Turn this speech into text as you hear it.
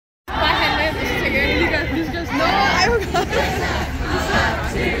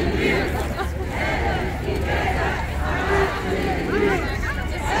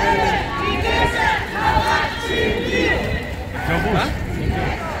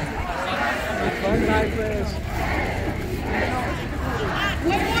Please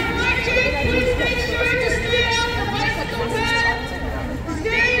make sure to stay out the bicycle path,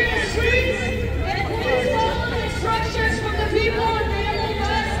 stay in the streets, and please follow the instructions from the people in the yellow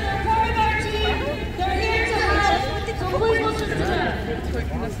vest. They're part of our team. They're here to help. So please listen to them.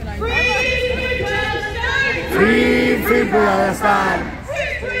 Free Palestine!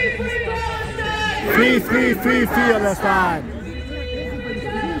 Free Palestine! Free Palestine!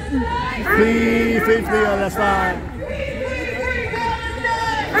 Free Palestine!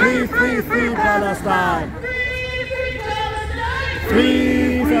 Free Palestine! Free Palestine! Free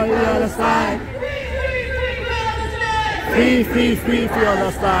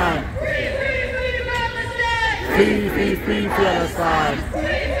Palestine! Free Palestine! Free Palestine!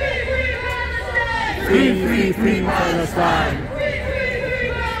 Free Palestine!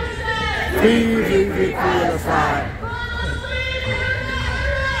 Free Palestine!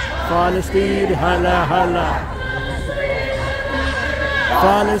 Palestine, hala hala!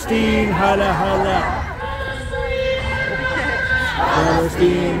 Palestine, hala hala!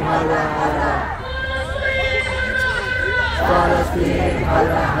 Palestine, hala hala! Palestine,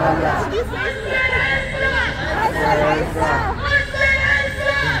 hala hala!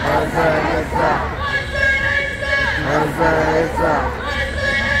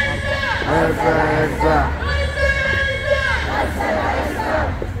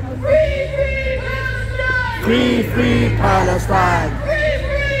 Free Palestine!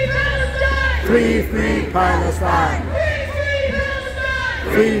 Free Palestine!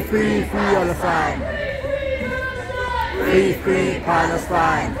 Free Palestine! Free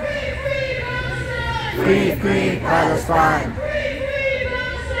Palestine! Free Palestine!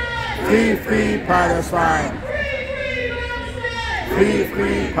 Free Palestine!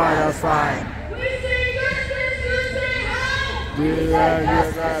 Free Palestine! We say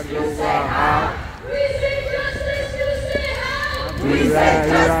justice, you say how? We say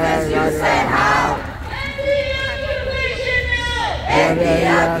justice, you say how? End the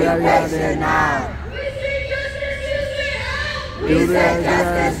occupation now! We say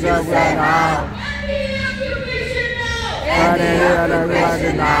justice, you say how? End the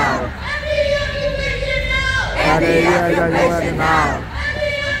occupation now! End the occupation now!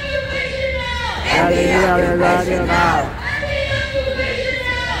 End the occupation now!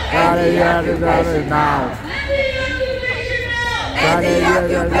 End the occupation now! End the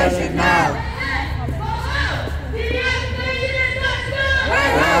occupation now!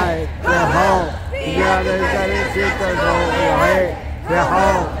 Right, the whole, the other is the whole, the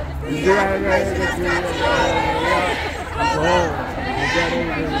whole, the other is the whole,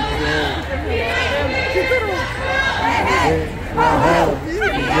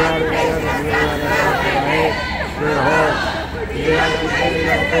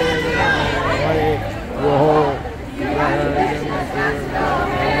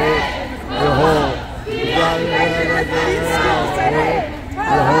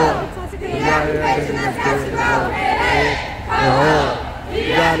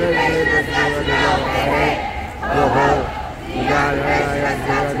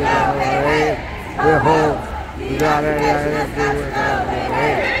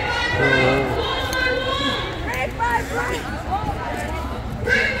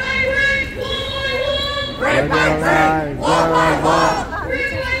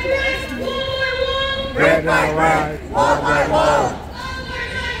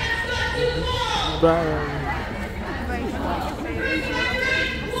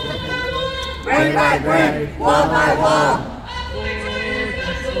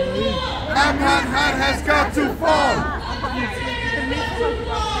 Apartheid has got to fall!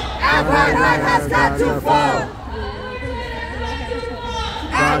 Apartheid has got to fall!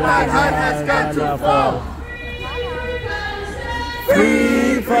 Apartheid has got to fall!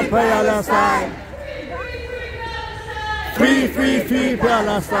 Free for Palestine! Free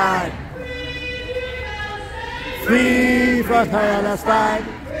Palestine! Free for Palestine!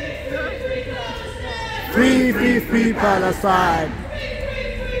 Free Palestine!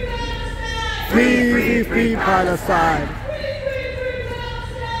 Free Palestine!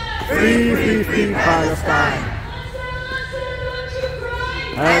 Free Palestine!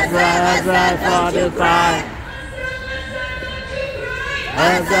 Ezra 45!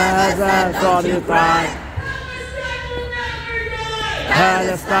 Ezra 45!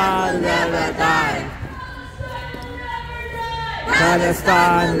 Palestine never die!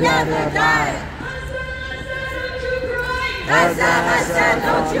 Palestine never die! Ezra,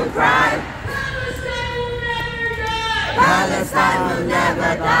 don't you cry! Palestine will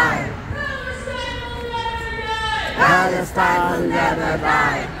never die! Palestine never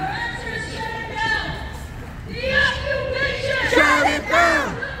die!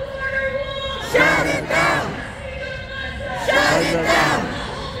 Shut it down! Shut it down!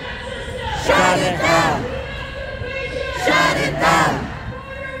 Shut it down! Shut it down!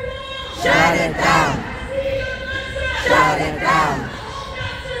 Shut it down! Shut it down!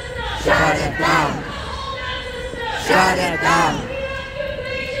 Shut it down! Shut it down!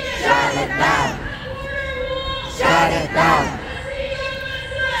 Shut it down! Shut it down!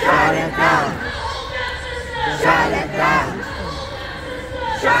 Shut it down! Shut it down!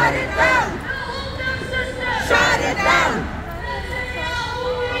 Shut it down! Shut it down!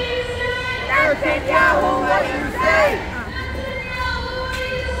 Netanyahu, what do you say?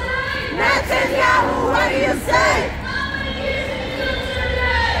 Netanyahu, what do you say?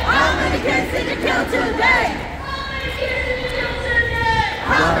 How many kids did you kill today?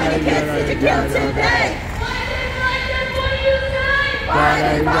 How many kids did you kill today?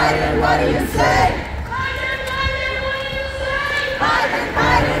 Biden, Biden, what do you say? Biden,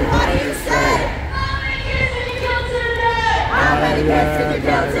 Biden, what do you say? How many kids did you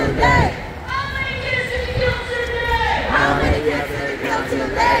kill today? How many kids did you kill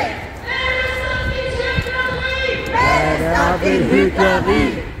today? Stop the hykleri!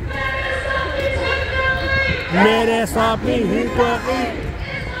 Stop the hykleri!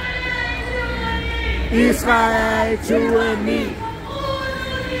 Israel 29.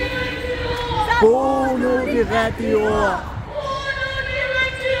 Brug nu de rigtige ord.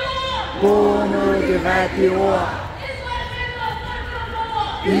 Brug nu de rigtige ord.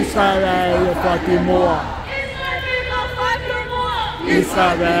 Israel er fucking mor.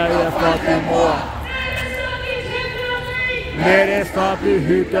 Israel er fucking mor. Stop the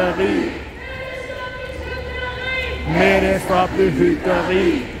hykleri. Stop the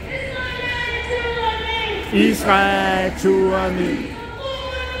hykleri. Israel 29.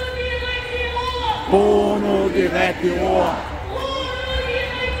 Brug nu de rigtige ord.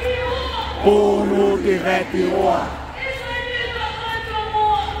 Brug nu de rigtige ord.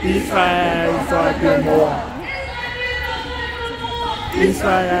 Israel er fucking mor.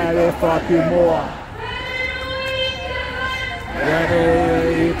 Israel er fucking mor. Jeg er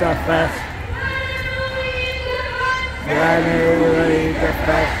ikke fast. Jeg er ikke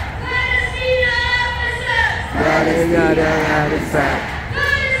fast. Jeg er det fast.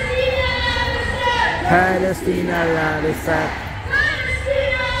 Palæstina er det fast.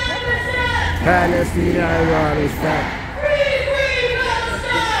 Palæstina er det fast.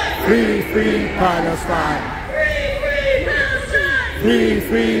 Free, free Palestine. Free,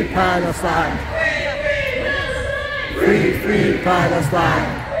 free Palestine. Free, free Palestine.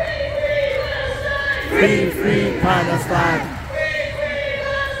 Free, free Palestine.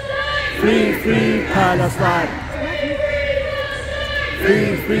 Free, free Palestine.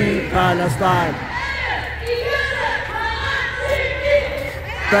 Free, free Palestine.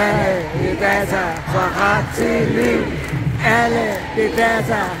 Bag i data for ret til liv. Alle de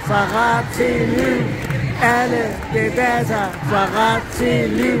data for ret til liv. Alle de data for ret til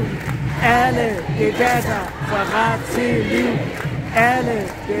liv. Alle de data for ret til liv. Alle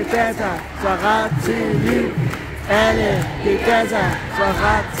de data for ret til liv. Alle de data for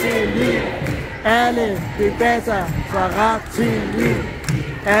ret til liv. Alle de data for ret til liv.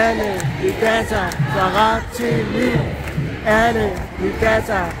 Alle de data for ret til liv. Alle de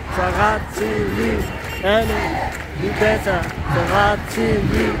data for ret til liv. Alle de data for ret til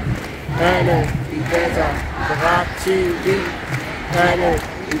liv. Alle de data for ret til liv. Alle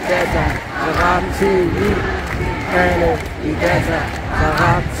de data for ret til liv. Alle de data for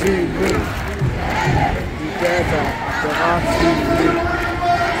ret til liv. De data for ret til liv.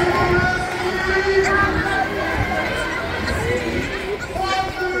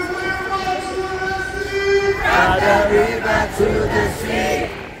 By the river to the sea,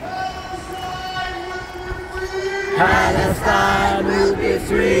 Palestine will be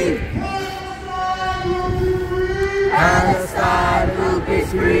free. Palestine will be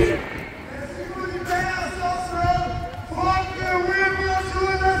free.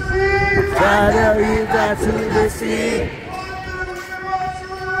 By the river to the sea,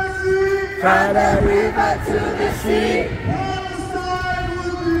 by the river to the sea,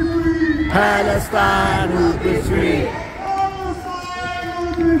 Palestine will be free.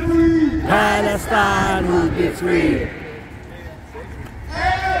 Palestine will be free.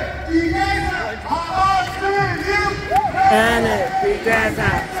 Alle de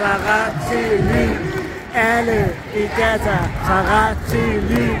data for ret til liv. Alle de data for ret til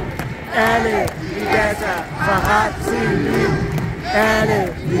liv. Alle de data for ret til liv. Alle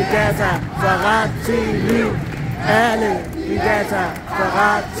de data for ret til liv. Alle de data for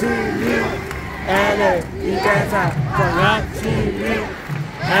ret til liv. Alle de data for ret til liv.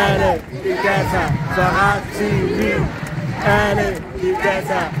 Alle i Gaza får ret til liv. Alle i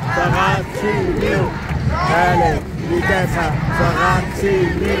Gaza får ret til liv. Alle i Gaza får ret til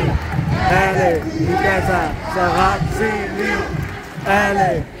liv. Alle i Gaza får ret til liv.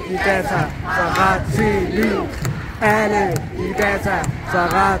 Alle i Gaza får ret til liv. Alle i Gaza får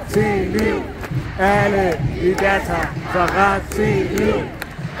ret til liv. Alle i Gaza får ret til liv.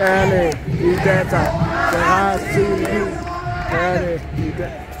 Alle i Gaza får ret til liv. Alle i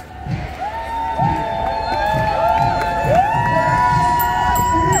Gaza.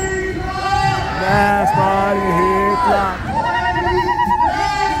 Lad os gøre det helt klart.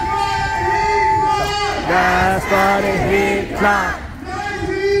 Lad os gøre det helt klart.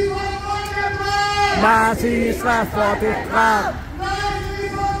 Nazisme for det drab.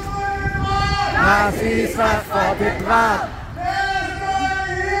 Nazisme for det drab.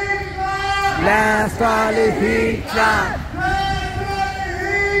 Lad os gøre det helt klart.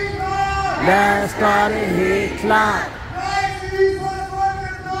 Lad os gøre det helt klart.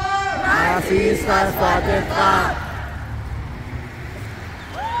 Nazisme for det drab.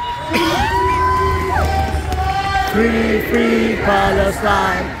 Free, free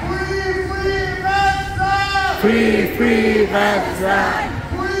Palestine. Free, free Palestine.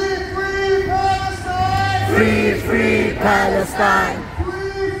 Free, free Palestine.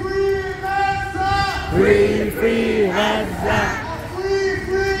 Free, free Palestine.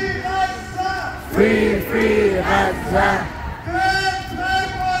 Free, free Palestine.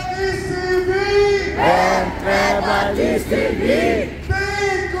 Hvem dræber de civile?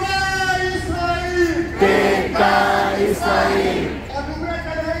 Det gør Israel. Og nu kan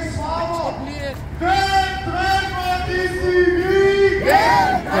jeg ikke svare. Hvem dræber de civile?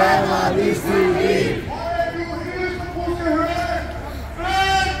 Hvem dræber de civile? Og jeg vil jo helt bruge høre.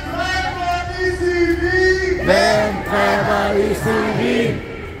 Hvem dræber de civile? Hvem dræber de civile?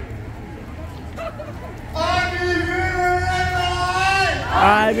 Og vi vil eller ej.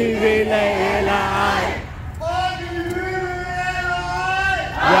 Ej, vi vil eller ej. Og vi vil eller ej.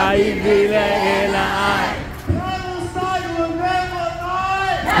 Ja, I vil eller ej. Palestine will never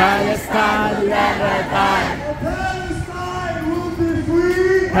die. Palestine will never die. Palestine will be free.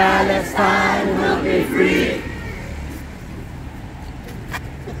 Palestine will be free.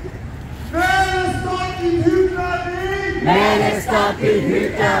 Lad os stoppe hykleri. Lad os stoppe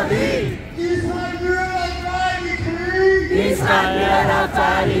hykleri. Israel er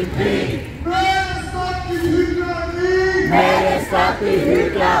færdig krig. Israel er færdig krig. Lad os stoppe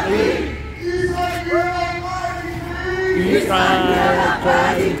hykleri. Israel er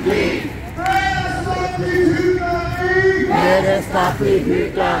færdig krig. Lad os stoppe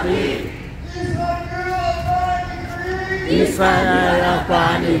hykleri. Israel er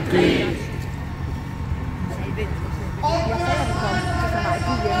færdig krig.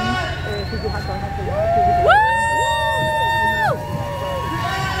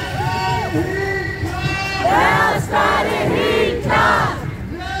 Lad os gøre det helt klart.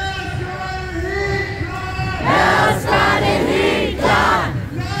 Lad os gøre det helt klart.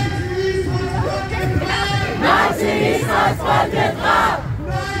 Nej til Israels folkedrab.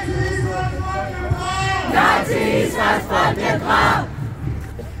 Nej til Israels folkedrab.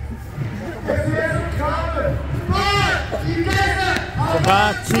 Så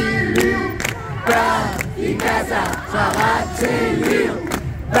ret til liv. Børn i Gaza, så ret til liv.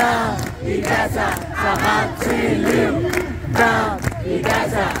 Børn i Gaza, så ret til liv. Børn i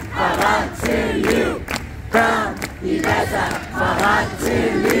Gaza, så ret til liv. Børn i Gaza, så ret til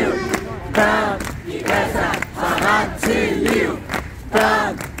liv. Børn i Gaza, så ret til liv.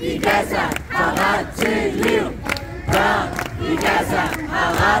 Børn i Gaza, så ret til liv. Børn i Gaza,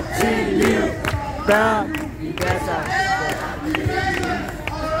 har ret til liv. Børn I Gaza,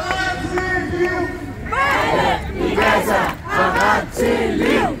 alle i Gaza, så ret til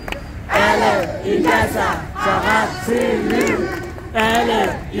liv. Alle i Gaza, så ret til liv. Alle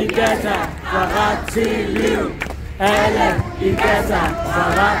i Gaza får ret til liv. Alle i Gaza, så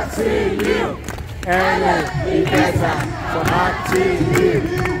ret til liv. Alle I Gaza, får ret til liv.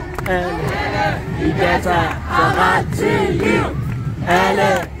 Alle i Gaza, så ret til liv. Alle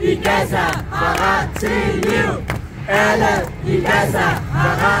i Gaza, så ret til liv. Alle i Gaza, så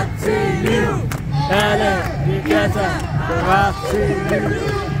ret til liv. alle i Gaza får ret til liv.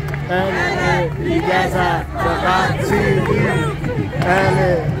 Alle i Gaza får ret til liv. Alle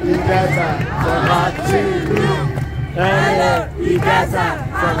i Gaza får ret til liv. Alle i Gaza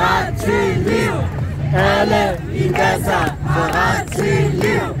får ret til liv. Alle i Gaza får ret til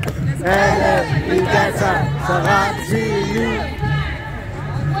liv. Alle i Gaza får ret til liv.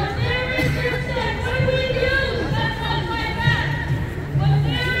 When there is sin, what do? That's not my bad. When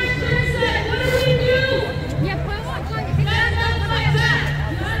there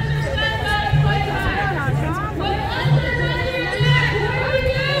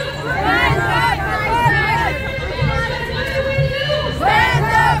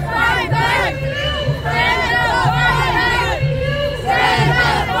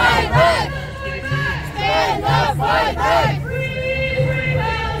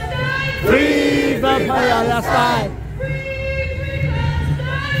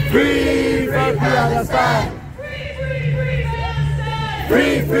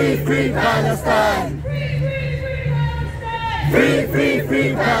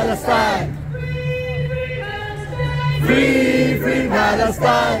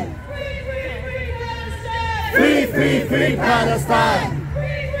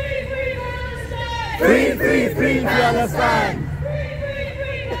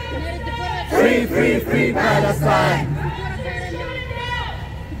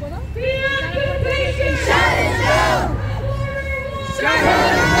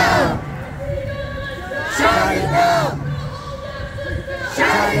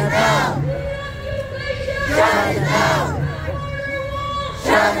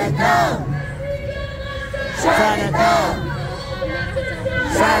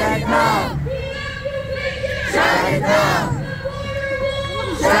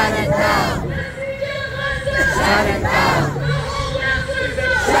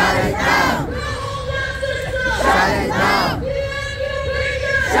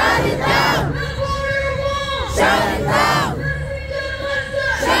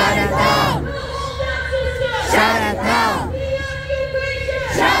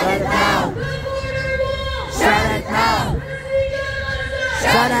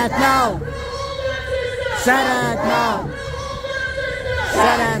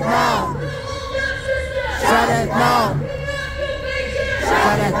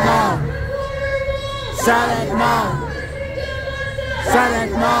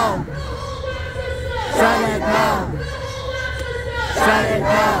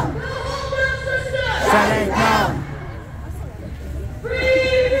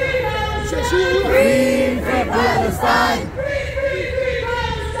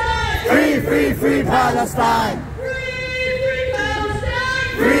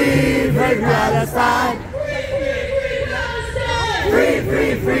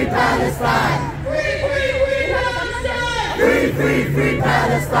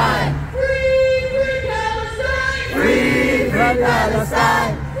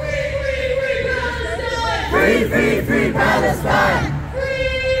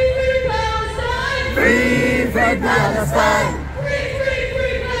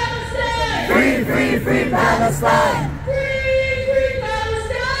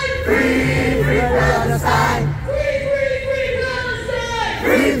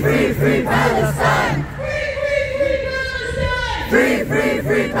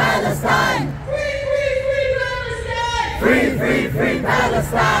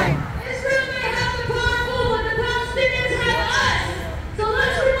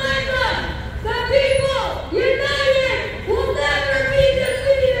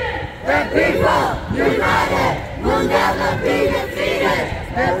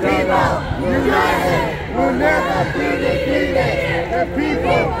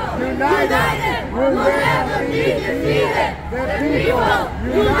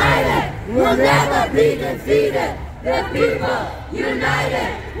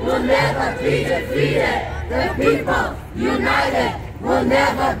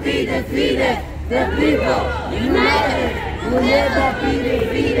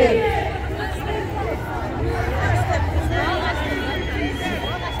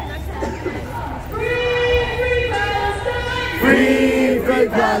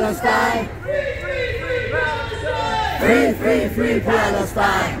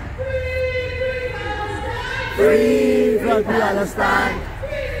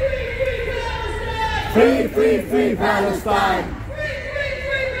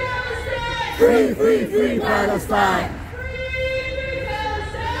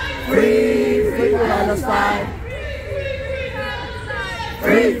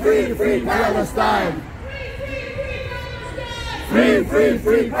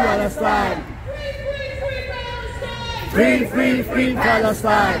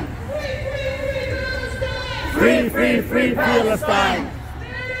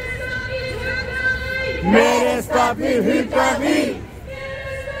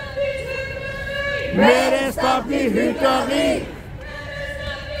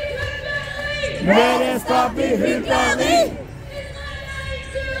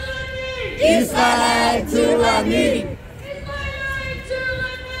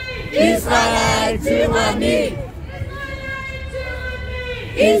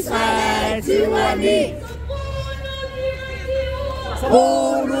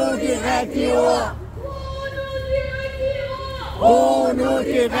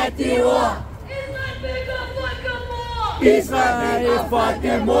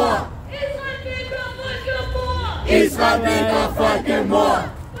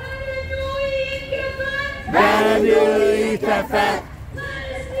Daniel Tafat.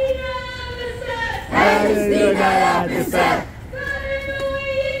 Palestina Tafat.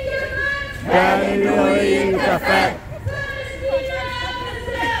 Daniel Tafat.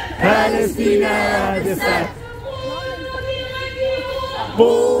 Palestina Tafat.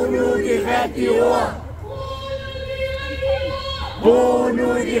 Bunuh die Regierung.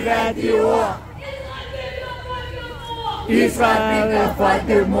 Bunuh die Regierung. Israel folgt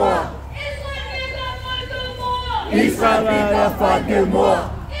dem Mord. Israel folgt dem Mord.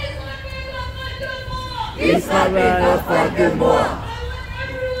 Israel folgt dem Mord.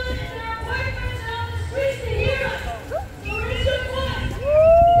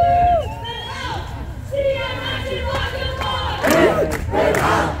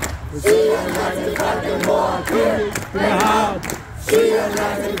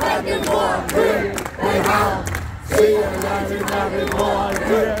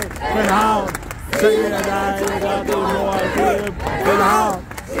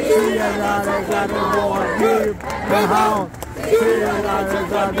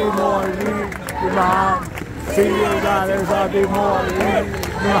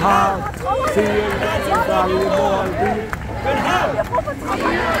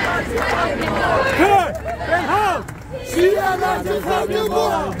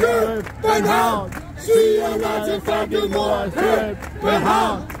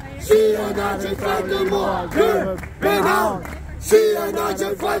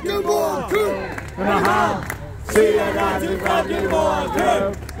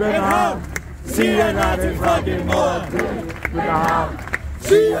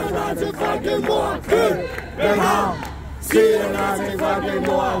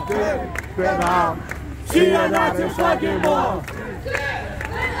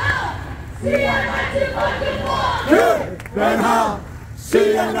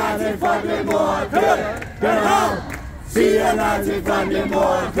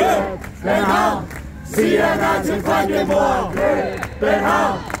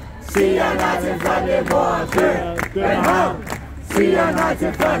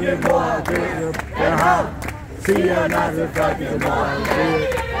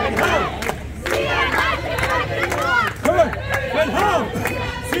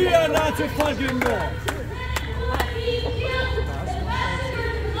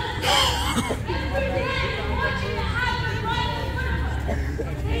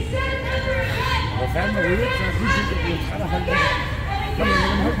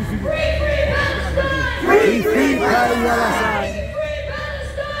 Free, free Palestine!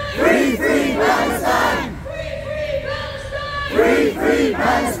 Free, free Palestine! Free, free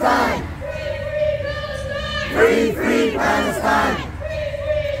Palestine! Free, free Palestine!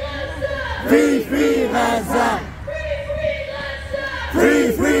 Free, free Gaza! Free,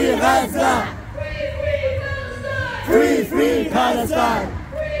 free Gaza! Free, free Palestine!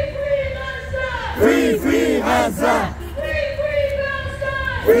 Free, free Gaza!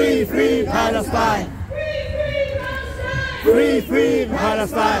 Free, free Palestine! Free, free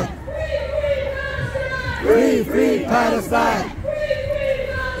Palestine! Free, free Palestine!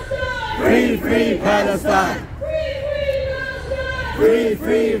 Free, free Palestine! Free,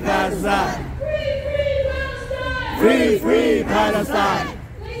 free Gaza! Free, free Palestine!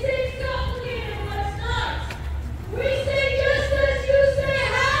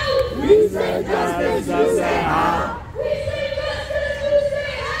 We say justice, you say how?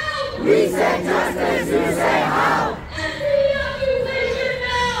 We say justice, you say how?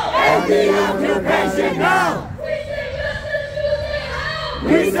 End the occupation now!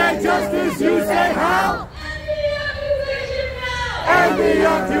 We say justice, you say how? End the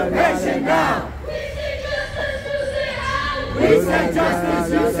occupation now! We say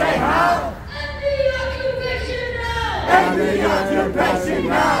justice, you say how? End the occupation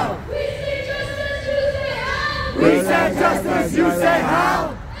now! We say justice, you say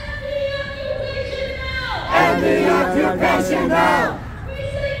how? End the occupation now!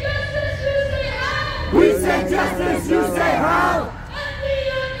 We say justice, you say how?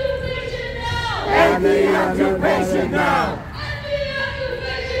 End the occupation now!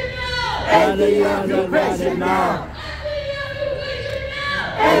 End the occupation now!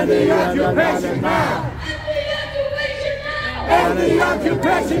 End the occupation now! End the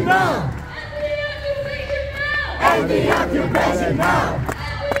occupation now! End the occupation now!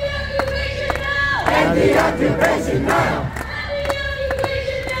 End the occupation now!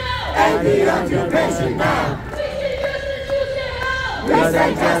 End the occupation now! We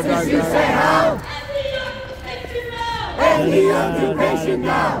say justice, you say how? End the occupation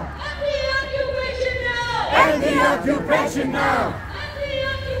now! End the occupation now!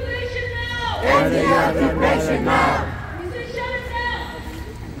 End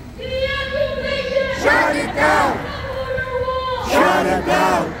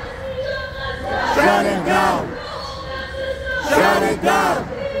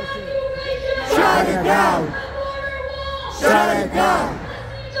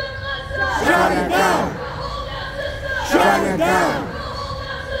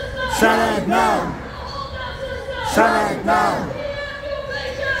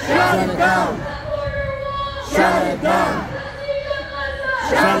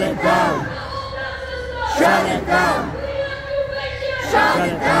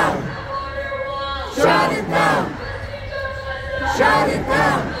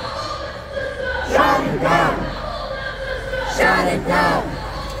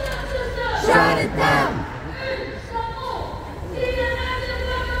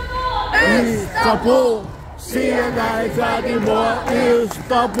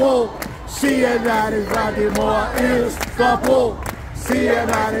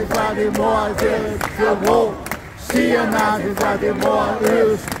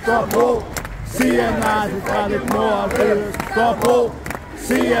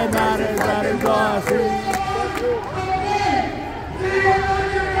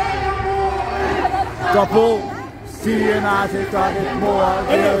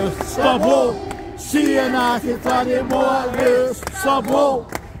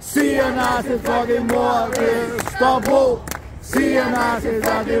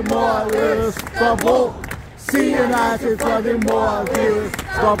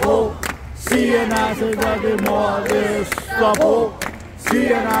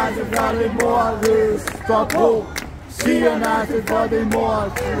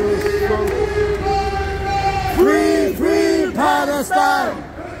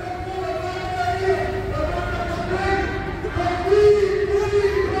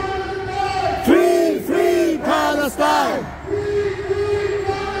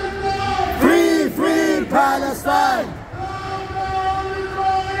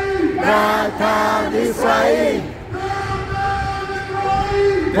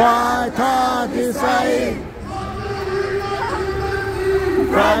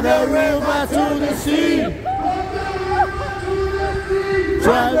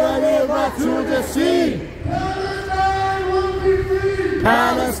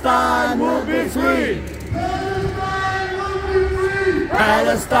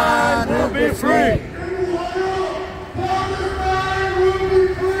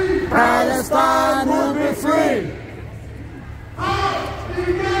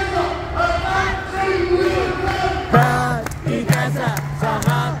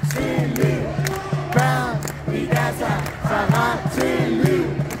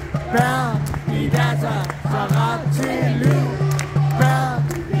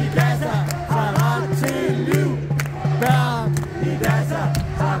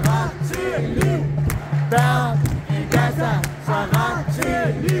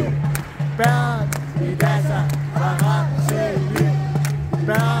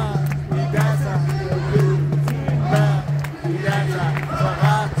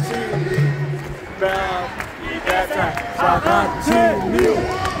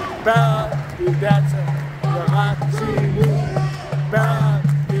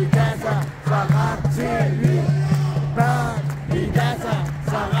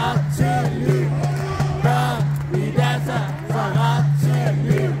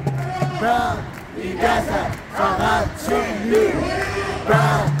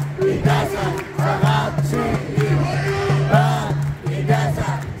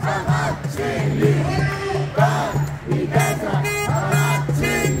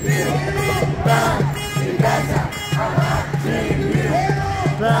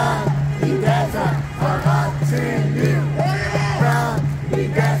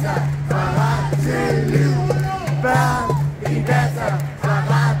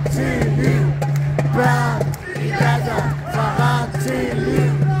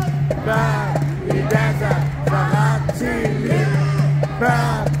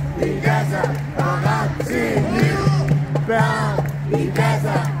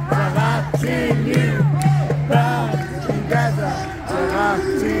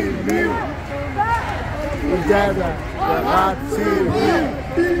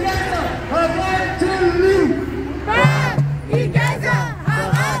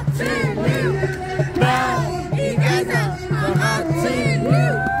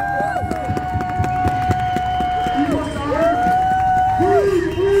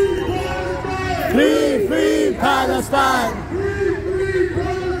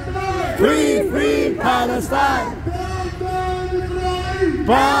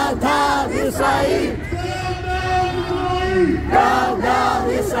Israel! Down, down,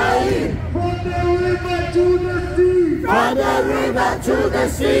 Israel! From the river to the sea! From the river to the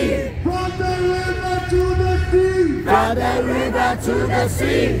sea! From the river to the sea! From the river to the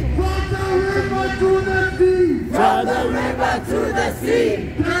sea! From the river to the sea! From the river to the sea!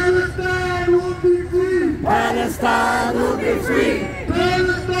 Palestine will be free! Palestine will be free!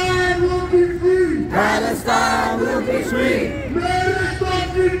 Palestine will be free! Palestine will be free! May they stop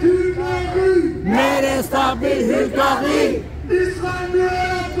the hykleri! May det stoppe hykleri! Israel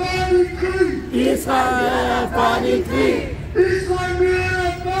er barn i krig! Israel er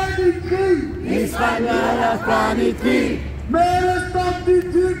barn i krig! Israel er barn i krig! May det stoppe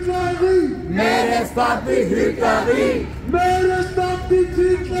hykleri! May they stop the hykleri! May det stoppe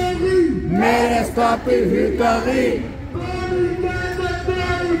hykleri! May they stop the hykleri!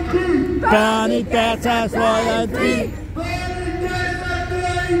 Børn i Gaza slår i krig!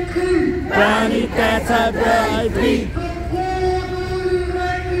 Børn i Gaza dør i krig!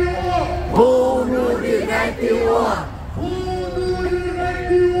 Brug nu de rigtige ord!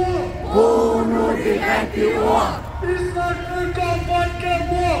 Brug nu de rigtige ord!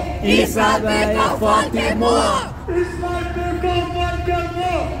 Israel er folkemord!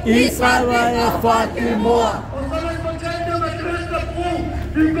 Israel er folkemord! Og så lad mig tale dem af Kristebro.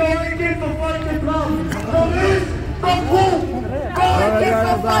 Vi går ikke ind for folkedrag. Kristebro! Går ikke ind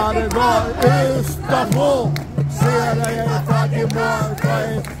for folkedrag. Østerbro! Ser dig er folkemord!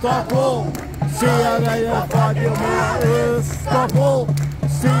 Østerbro! Ser dig er folkemord! Østerbro!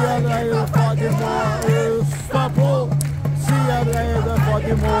 Ser dig er folkemord! Østerbro! Ser dig er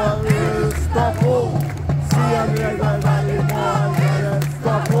folkemord! Østerbro! Ser dig er folkemord!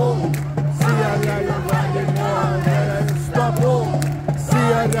 Østerbro! Siger jeg er folkemord,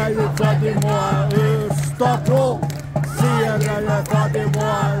 Østerbro. Siger jeg er folkemord, Østerbro. Siger jeg er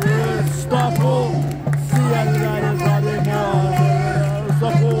folkemord, Østerbro. Siger jeg er folkemord,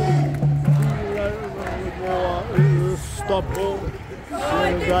 Østerbro. Østerbro. Siger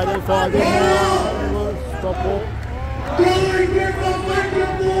jeg er folkemord, Østerbro.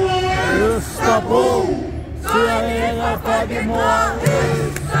 Østerbro. Siger jeg er folkemord,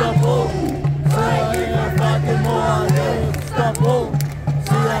 Østerbro. Siger jeg er folkemord, Østerbro.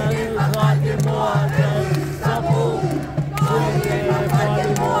 Siger jeg er folkemord, Østerbro. Siger jeg er folkemord, Østerbro. Siger jeg er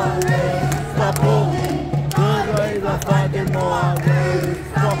folkemord,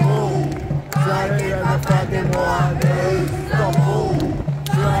 Østerbro. Siger jeg er folkemord, Østerbro.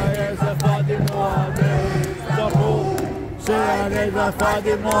 Siger jeg er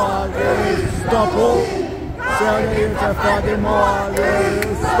folkemord, Østerbro. Siger jeg er folkemord, Østerbro. Så er det så for det mor,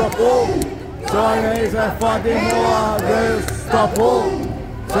 Østerbro. Så er det så for det mor, Østerbro.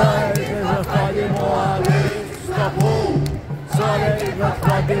 Så er det så for det mor, Østerbro. Så er det så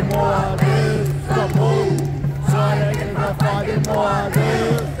for det mor, Østerbro. Så er det så for det mor,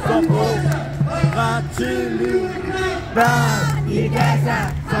 Østerbro. Ret til liv. Børn i Gaza,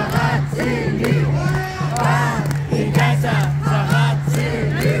 så ret til liv. Børn i Gaza, så ret til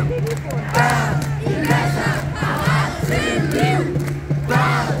liv. Børn i Gaza.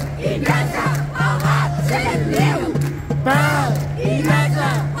 Børn i Gaza har ret til liv. Børn i Gaza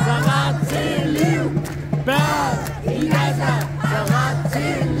har ret til liv. Børn i Gaza har ret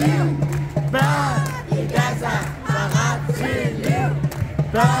til liv. Børn i Gaza har ret til liv.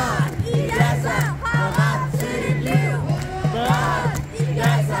 Børn i Gaza har ret til liv. Børn i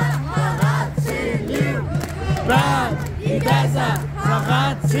Gaza har ret til liv. Børn i Gaza har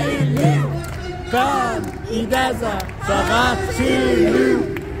ret til liv. Børn i Gaza har ret til liv.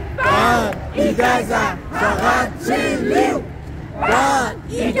 Børn i Gaza har ret til liv. Børn i Gaza har ret til liv. Børn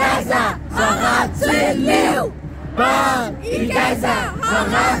i Gaza har ret til liv. Børn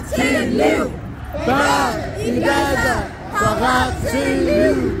i Gaza har ret til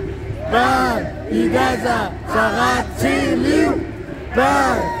liv. Børn i Gaza har ret til liv.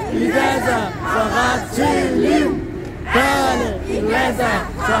 Børn i Gaza har ret til liv. Børn i Gaza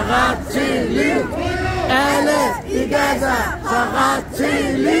har ret til liv. Alle i Gaza har ret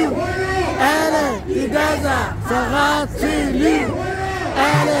til liv. Alle i Gaza har ret til liv.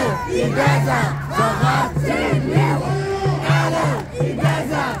 Alle i Gaza har ret til liv. Alle i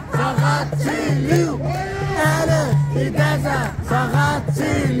Gaza har ret til liv. Alle i Gaza har ret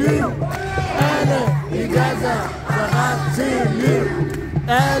til liv. Alle i Gaza har ret til liv.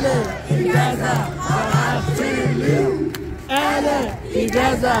 Alle i Gaza har ret til liv. Alle i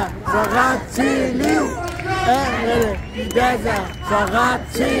Gaza har ret til liv. Alle i Gaza har ret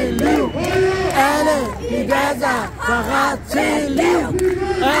til liv. Alle i Gaza har ret til liv.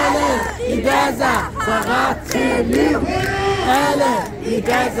 Alle i Gaza har ret til liv. alle i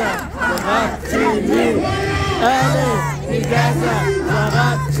Gaza får ret til liv. Alle i Gaza får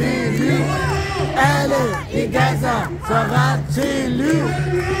ret til liv. Alle i Gaza får ret til liv.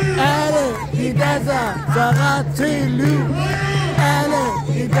 Alle i Gaza får ret til liv. Alle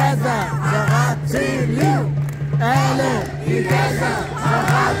i Gaza får ret til liv. Alle i Gaza får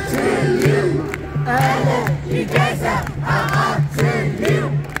ret til liv. Alle i Gaza har ret til liv.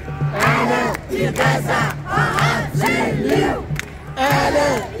 Alle i Gaza har ret til liv. Alle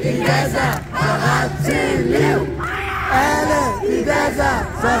i Gaza har ret til liv. Alle i Gaza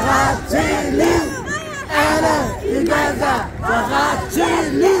får ret til liv. Alle i Gaza får ret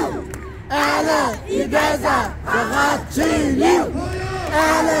til liv. Alle i Gaza får ret til liv.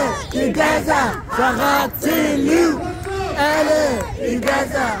 Alle i Gaza får ret til liv. Alle i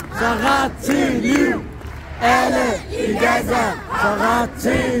Gaza får ret til liv. Alle i Gaza får ret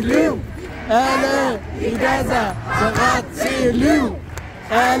til liv. Alle i Gaza får ret til liv.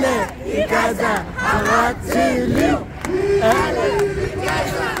 Alle i Gaza får ret til liv. Alle i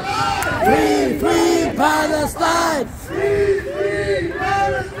Gaza. Free, free Palestine! Free, free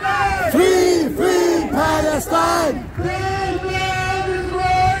Palestine! Free, free Palestine!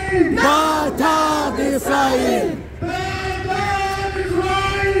 Bartag Israel!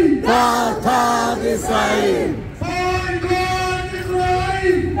 Bartag Israel!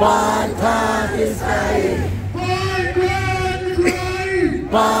 Bartag Israel!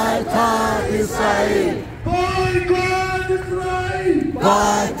 Bartag Israel!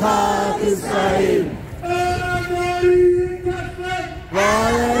 Bartag Israel!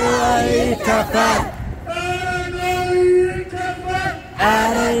 Kafat!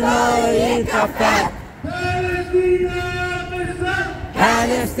 Kafat!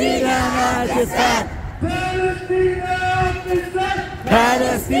 Palæstina er besat!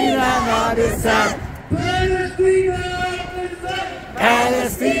 Palæstina er besat!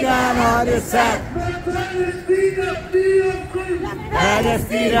 Palæstina er besat!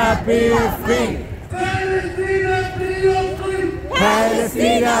 Palæstina bliver fri!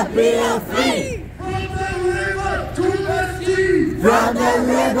 Palæstina bliver fri! From the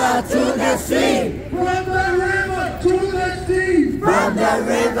river to the sea! From the river to the sea! From the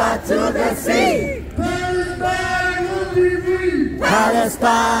river to the sea! Palestine will be free!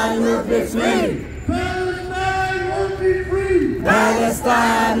 Palestine will be free! Palestine will be free!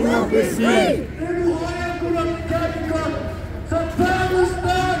 Palestine will be free! So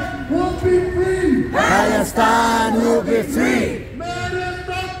Palestine will be free! Palestine will be free!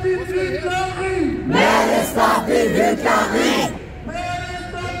 Men det stop det hykleri!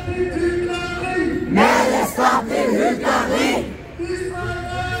 Men det stop det hykleri!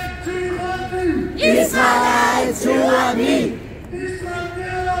 Israel er et tyranni!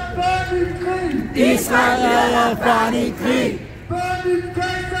 Israel er barn i krig! Børn i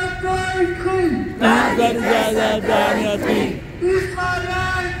krig!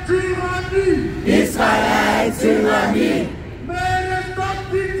 Israel er et tyranni!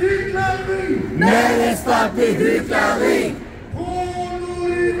 Men det stop det hykleri! Brug nu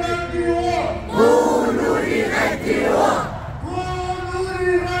de rigtige ord! Brug nu de rigtige ord!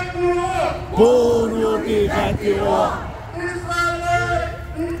 Brug nu de rigtige ord!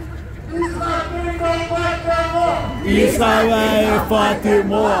 Israel er et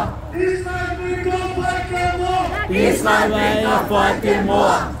folkemord! Israel er et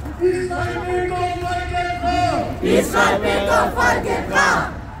folkemord! Israel bækker folkedrab!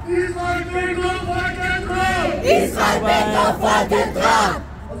 Israel bækker folkedrab!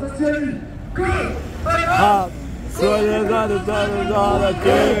 Og så siger vi, København! Så er det godt,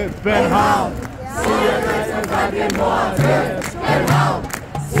 København! Siger nej til folkemord, København!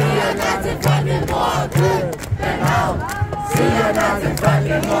 Siger nej til folkemord, København! Siger nej til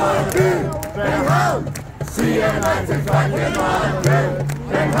folkemord, København! Siger nej til folkemord,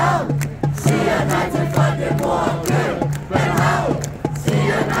 København! Siger nej til folkemord, København!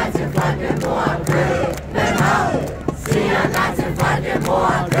 Siger nej til folkemord, København! Siger nej til folkemord,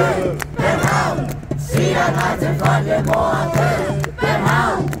 København! Siger nej til folkemord,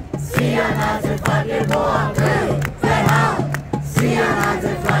 København! Siger nej til folkemord, København! Siger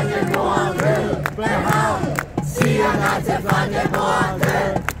nej til folkemord, København! Siger nej til folkemord,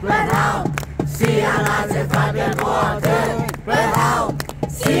 København! Siger nej til folkemord, København!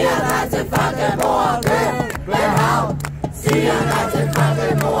 Siger nej til folkemord, København! Siger nej til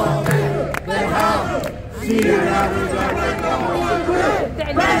folkemord, København! Siger nej til folkemord,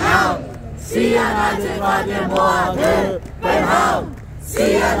 København! Siger nej til folkemord, København!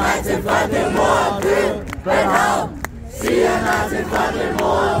 Siger nej til folkemord, København! Siger nej til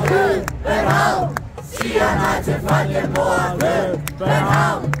folkemord, København!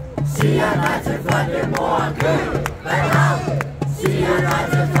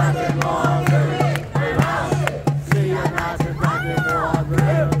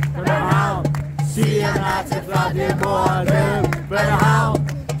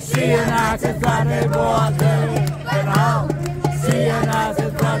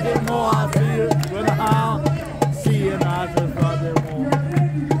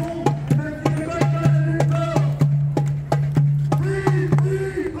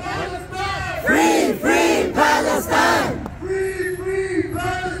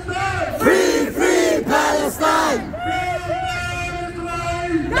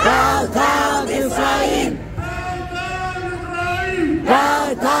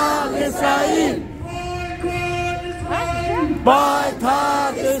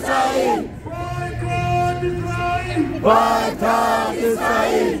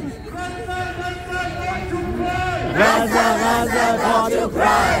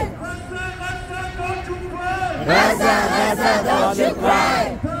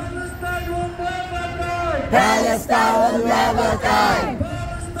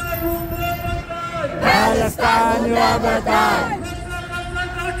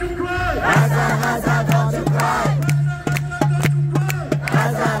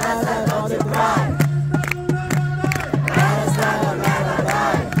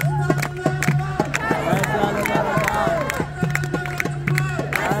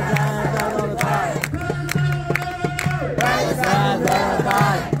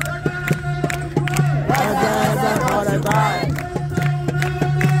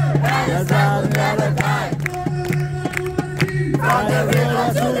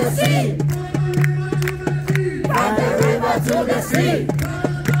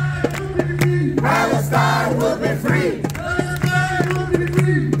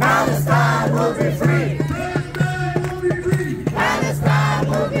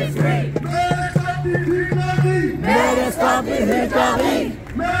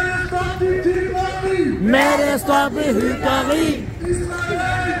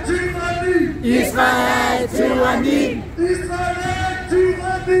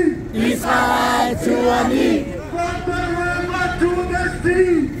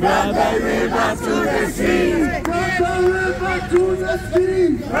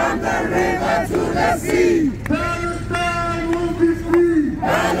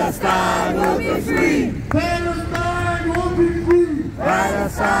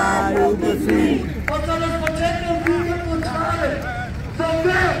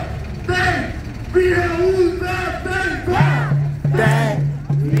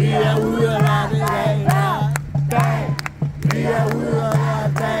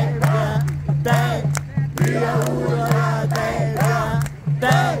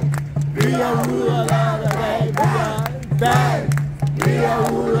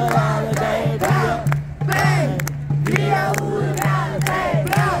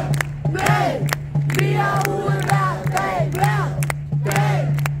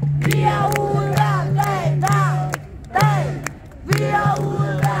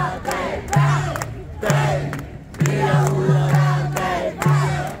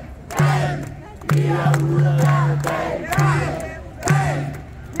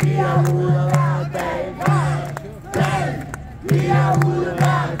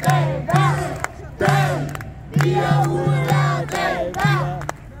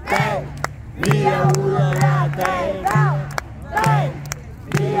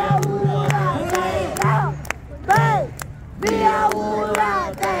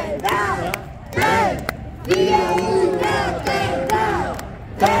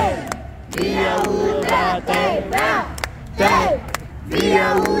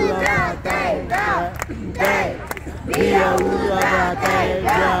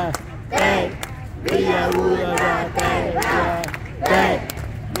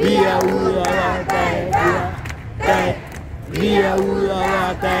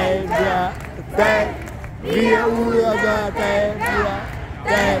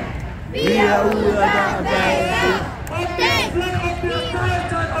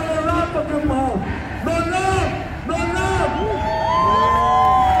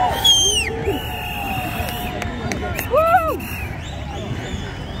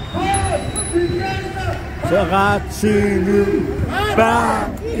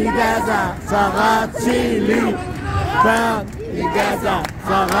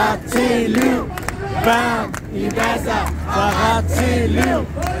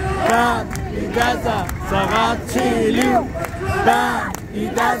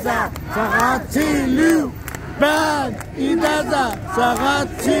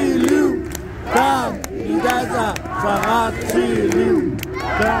 i Gaza, så ret til liv.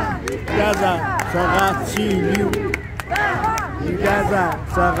 Børn i Gaza, så ret til liv. I Gaza,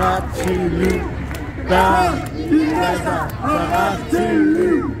 så ret til liv. Børn i Gaza, så ret til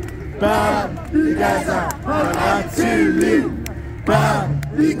liv. Børn i Gaza, så ret til liv. Børn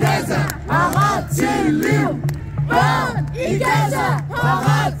i Gaza, har ret til liv. Børn i Gaza, har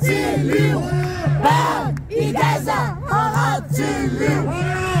ret til liv. Børn i Gaza, har ret til liv.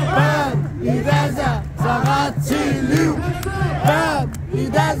 Børn i Gaza, så ret til liv. Børn i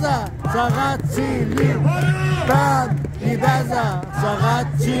Gaza, så ret til liv. Børn i Gaza, så ret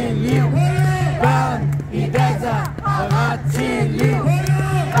til liv. Børn i Gaza, så ret til liv.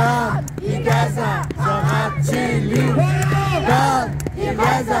 Børn i Gaza, så ret til liv. Børn i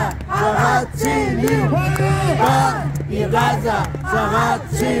Gaza, så ret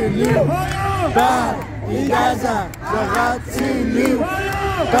til liv. Børn i Gaza, så ret til liv. Børn i Gaza, så ret til liv.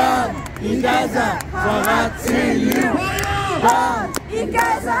 Børn i Gaza, så ret til liv. Børn i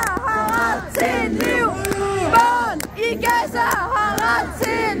Gaza, har ret til liv. Børn i Gaza, har ret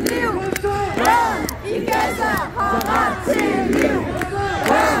til liv. Børn i Gaza, har ret til liv.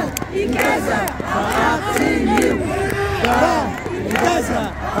 Børn i Gaza,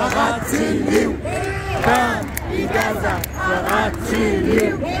 har ret til liv. Børn i Gaza, har ret til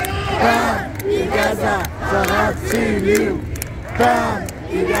liv. Børn i Gaza, har ret til liv. Børn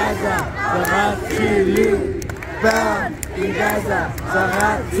i Gaza, har ret til liv. Børn i Gaza, har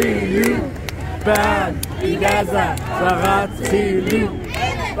ret til liv. Børn i Gaza, har ret til liv. Børn i Gaza, har ret til liv.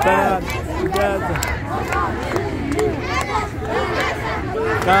 Børn i Gaza,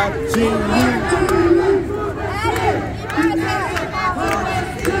 ret til liv.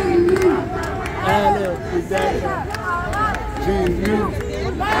 Alle i Gaza, til liv.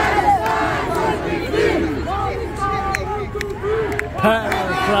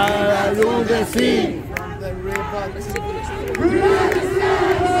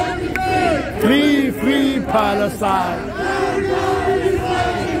 Free, free Palestine.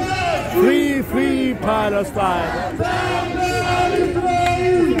 Free, free Palestine.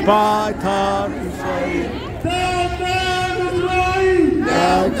 Boycott Israel.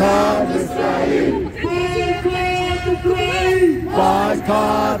 Boycott Israel.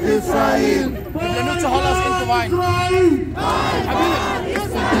 Boycott Israel. Vi bliver nødt til at holde os ind på vejen.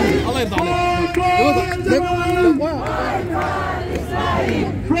 Allah yırdı Allah.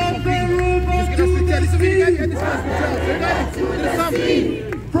 From the river to the sea.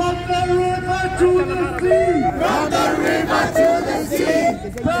 From the river to the sea.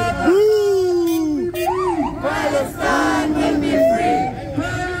 Palestine will be free.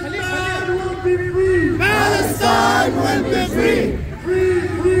 Palestine will be free. Free,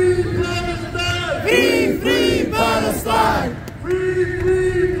 free Palestine. Free, free Palestine.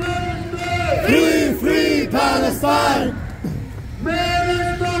 Free, free Palestine. Free, free Palestine. Med det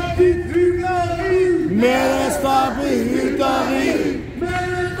stoppe hykleri. Med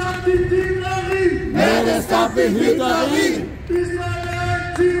det stoppe hykleri. Med det stoppe hykleri.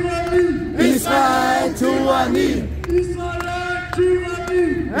 Israel tyranni.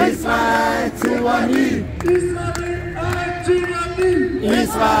 Israel tyranni.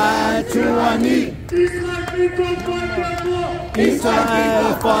 Israel tyranni. Israel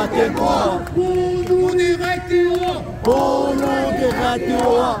for det mord. Brug nu de rigtige ord. Brug nu de rigtige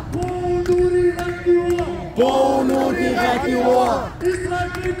ord. Brug nu de rigtige ord.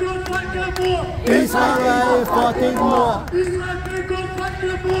 Israel for det mord.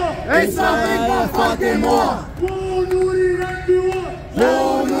 Israel for det mord. Brug nu de rigtige ord.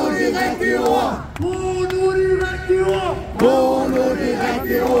 Brug nu de rigtige ord. Brug nu de rigtige ord. Brug nu de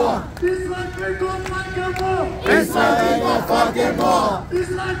rigtige ord. Israel for det mord.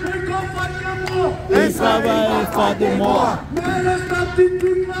 Israel for det mord. Med det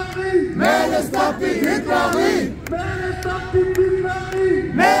stoppe hykleri.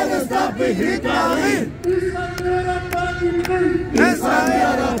 Med det stoppe hykleri.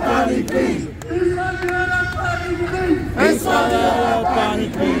 Israel er barn i krig. Israel er barn i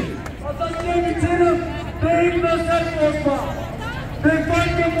krig. Og så siger vi til dem, det er ikke noget selvforsvar. Det er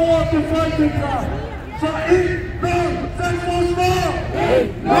folkemord til folkedrab. Så ikke noget selvforsvar.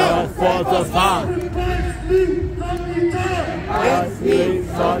 Ikke noget forsvar. Det er folks liv, som vi tager. Folks liv,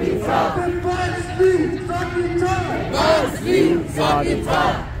 som vi tager. Det er folks liv, som vi tager. Folks liv, som vi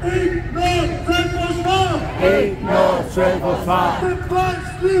tager. Ikke noget selvforsvar. Ikke noget selvforsvar. Det er folks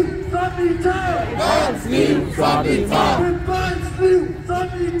liv, som vi tager. Folks liv, som vi tager. Det er folks liv, som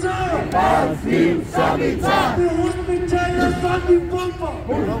vi tager. Folks liv, som vi tager. Det er hospitaler, som vi bomber.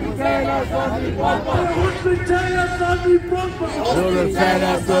 Hospitaler, som vi bomber. Det er hospitaler, som vi bomber.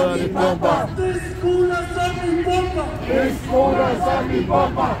 Hospitaler, som vi bomber. Det er skoler,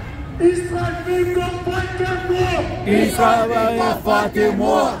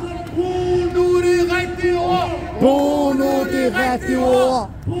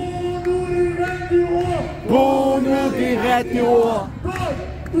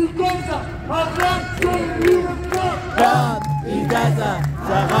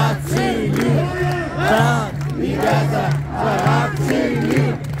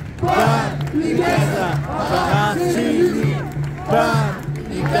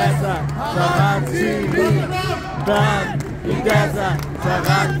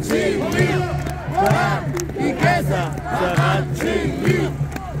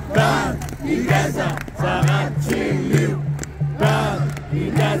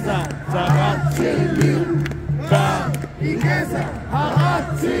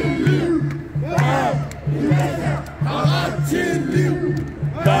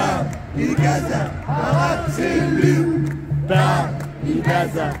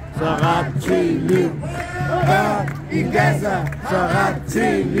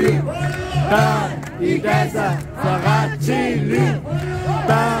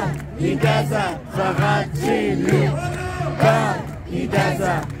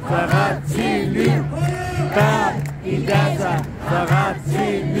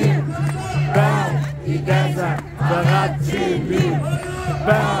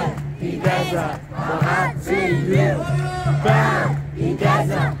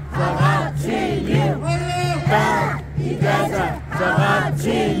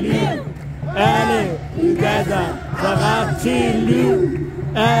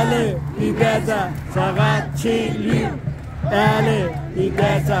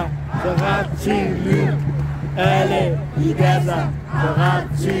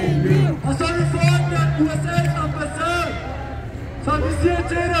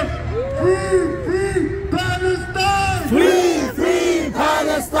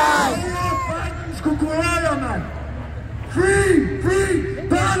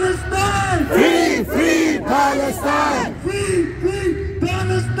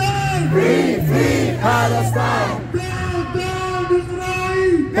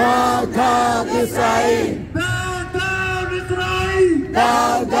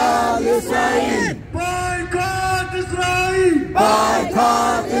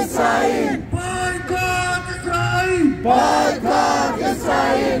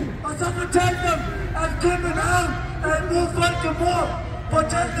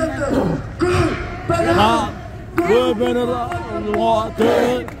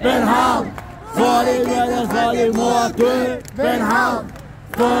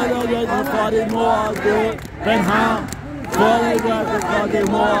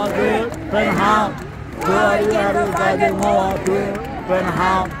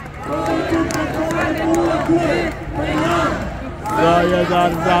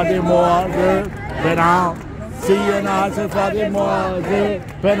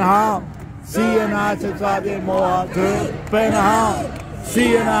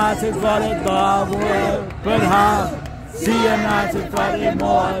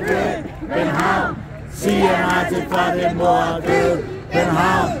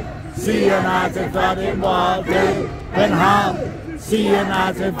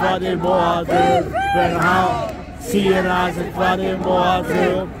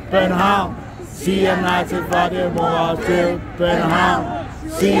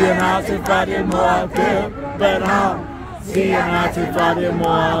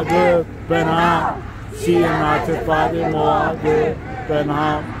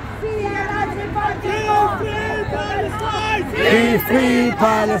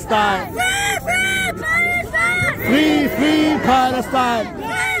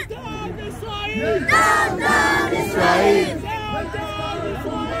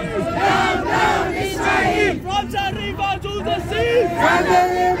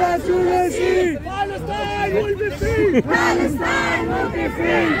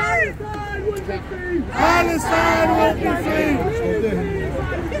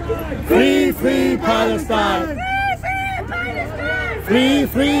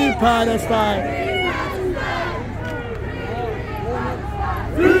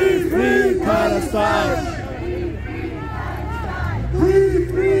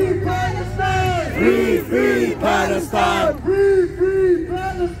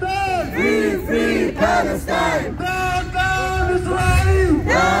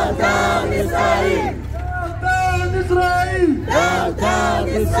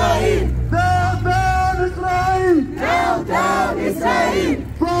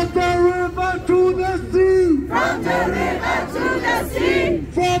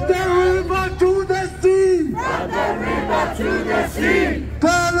 to the sea.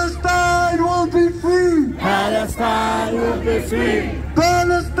 Palestine will be free. Palestine will be free.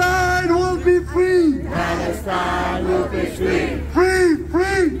 Palestine will be free. Palestine will be free. Free,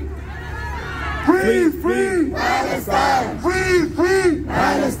 free. Free, free. Palestine. Free, free.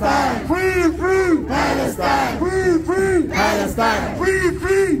 Palestine. Free, free. Palestine. Free, free. Palestine. Free,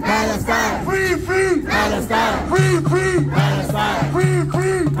 free. Palestine. Free, free. Palestine. Free, free. Palestine. Free,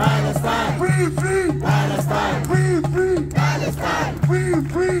 free. Palestine. Free, free. Palestine. Free, free. Palestine. Free,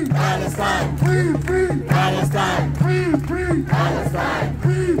 free. Palestine. Free, free. Palestine. Free, free. Palestine.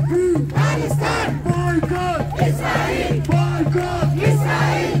 Free, free. Palestine. Boycott. Israel. Boycott.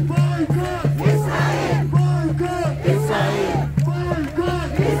 Israel. Boycott. Israel. Boycott. Israel. Boycott.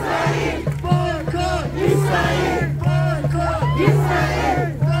 Israel. Boycott. Israel. Boycott. Israel.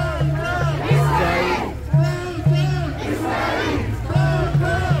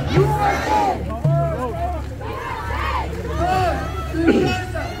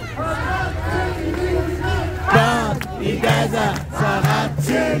 Børn i Gaza får ret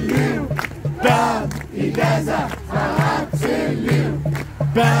til liv. Børn i Gaza får ret til liv.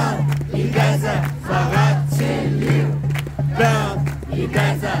 Børn i Gaza får ret til liv. Børn i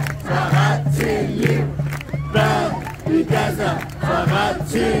Gaza får ret til liv. Børn i Gaza får ret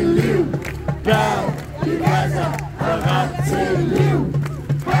til liv. Børn i Gaza får ret til liv.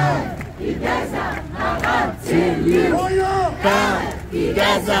 Børn i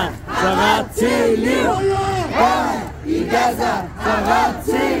Gaza får ret til liv. Børn i Gaza får ret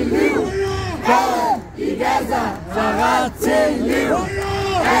til liv. Børn i Gaza får ret til liv. Børn i Gaza får ret til liv.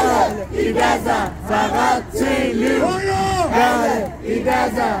 Alle i Gaza får ret til liv. Alle i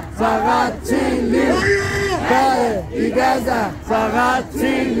Gaza får ret til liv. Alle i Gaza får ret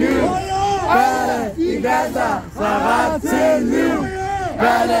til liv. Alle i Gaza får ret til liv.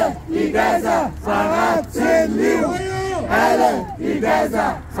 Alle i Gaza får ret til liv. Alle i Gaza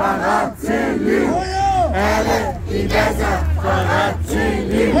får ret til liv. Alle i Gaza får ret til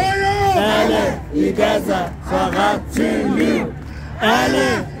liv. Alle i Gaza får ret til liv.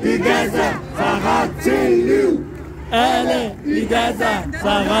 Alle i Gaza får ret til liv. Alle i Gaza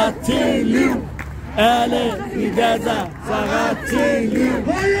får ret til liv. Alle i Gaza får ret til liv.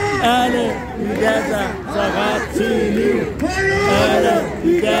 Alle i Gaza får ret til liv. Alle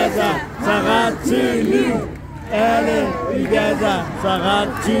i Gaza får ret til liv. Alle i Gaza får ret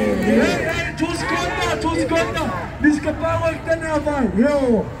til liv. Hey, 2 sekunder, 2 sekunder. Vi skal bare rykke den her vej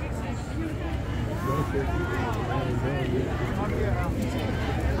herover.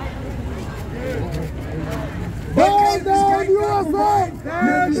 Hold down USA!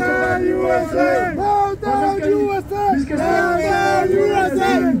 Hold down USA! Hold down USA! Hold down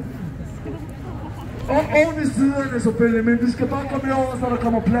USA! Og oven i siderne selvfølgelig, men vi skal bare komme herover, så der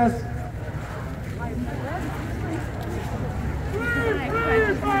kommer plads.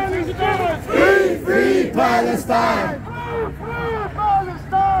 Free, free Palestine!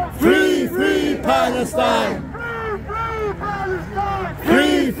 Free, free Palestine!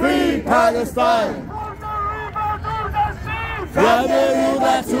 Free, free Palestine! From the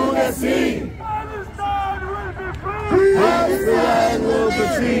river to the sea! Palestine will be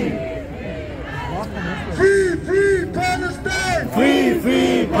free! Free, free Palestine! Free,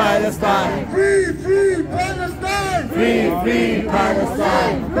 free Palestine! Free, free Palestine! Free, free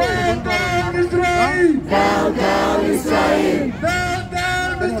Palestine! Bow down Israel! Bow down Israel! Bow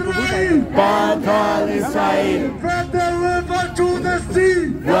down Israel! Bow down Israel! From the river to the sea!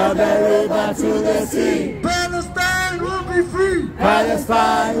 From the river to the sea! Palestine will be free!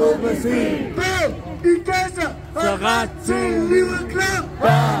 Palestine will be free! Børn i Gaza Så ret til liv er klar!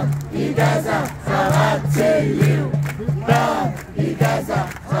 Børn i Gaza får ret til liv. Børn i Gaza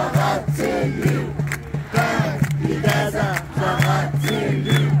får ret til liv. Børn i Gaza får ret til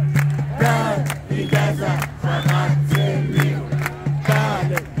liv. Børn i Gaza får ret til liv.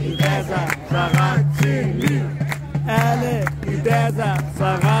 Børn i Gaza får ret til liv. Alle i Gaza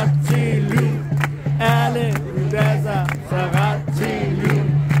får ret til liv. Alle i Gaza får ret til liv.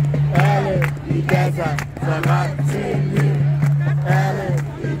 Alle i Gaza får ret til liv. Alle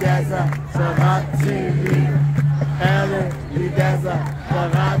i Gaza får ret til liv. Alle i Gaza får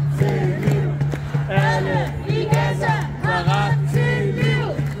ret til liv. Alle i Gaza får ret til liv.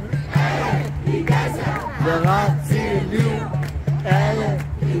 Alle i Gaza får ret til liv. Alle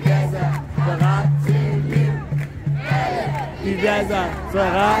i Gaza får ret til liv. Alle i Gaza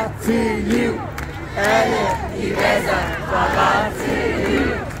får ret til liv. Alle i Gaza får ret til liv.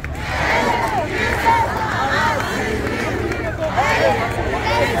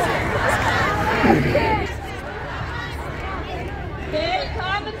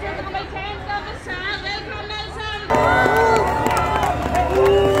 Velkommen til den amerikanske ambassade. Velkommen alle sammen.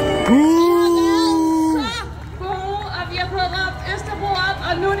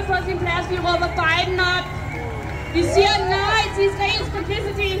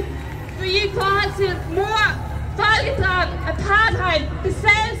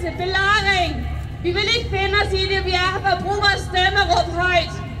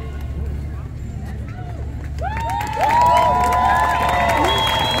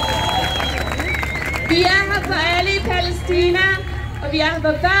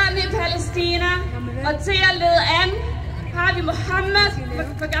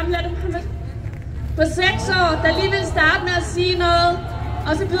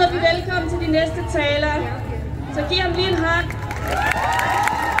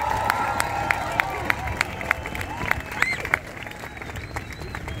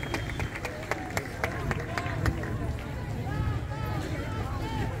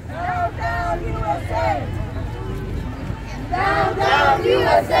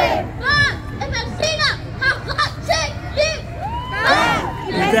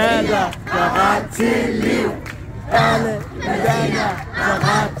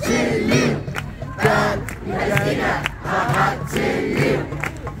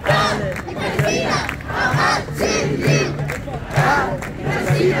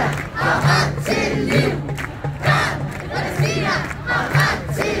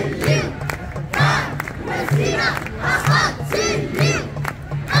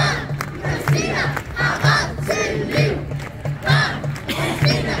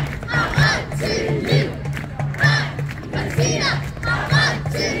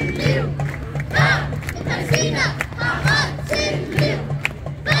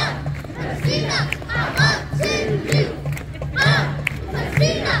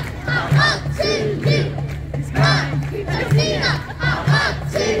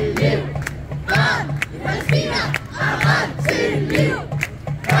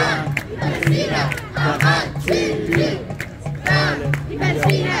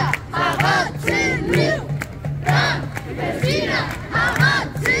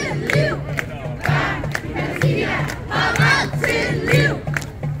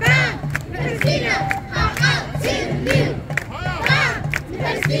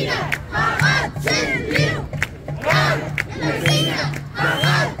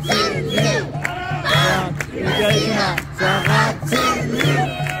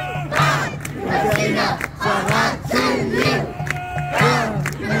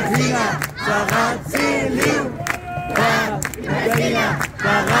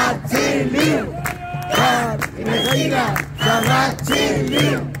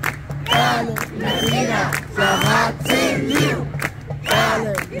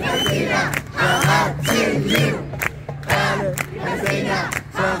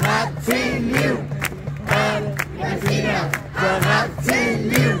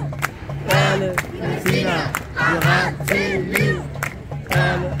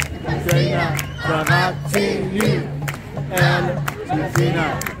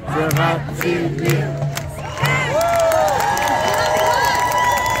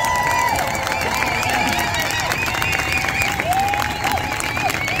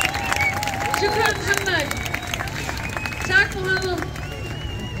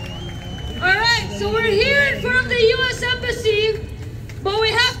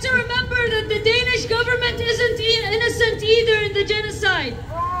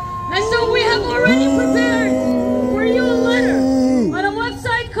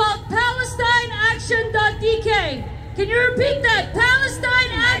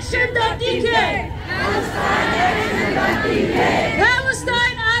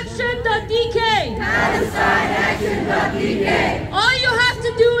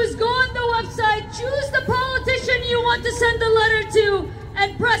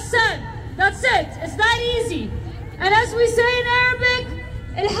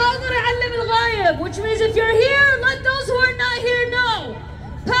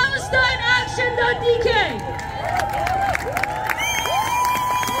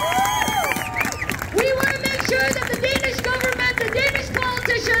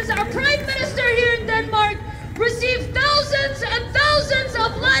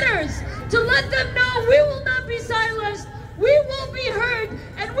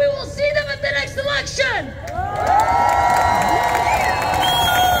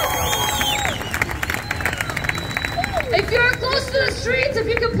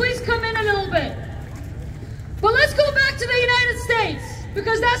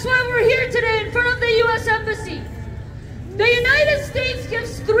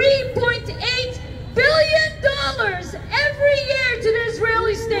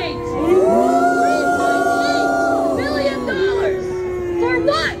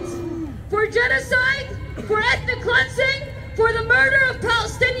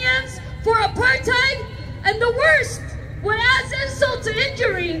 And the worst, what adds insult to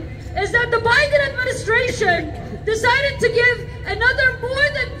injury, is that the Biden administration decided to give another more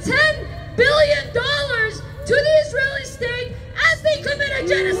than $10 billion to the Israeli state as they commit a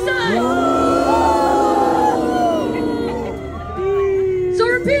genocide. So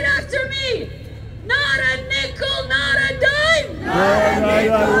repeat after me. Not a nickel, not a dime. Not a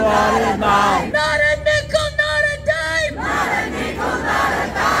nickel, not a dime. Not a nickel, not a dime. Not a nickel, not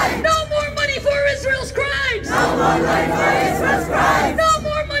a dime. No more money for Israel's crimes. No more money for Israel's crimes. No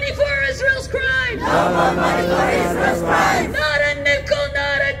more money for Israel's crimes. No more money for Israel's crimes. Not a nickel,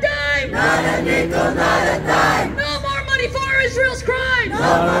 not a dime. Not a nickel, not a dime. No more money for Israel's crimes.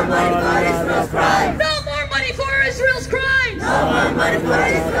 No more money for Israel's crimes. No more money for Israel's crimes. No more money for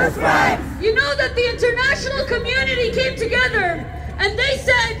Israel's crimes. You know that the international community came together and they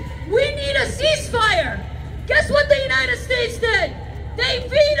said, we need a ceasefire. Guess what the United States did? They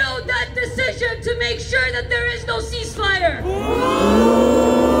vetoed that decision to make sure that there is no ceasefire.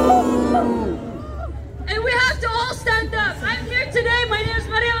 And we have to all stand up. I'm here today. My name is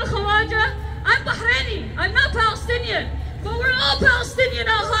El-Khatib. I'm Bahraini. I'm not Palestinian. But we're all Palestinian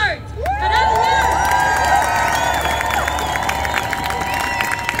at heart. And I'm here.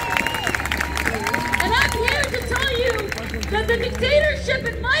 That the dictatorship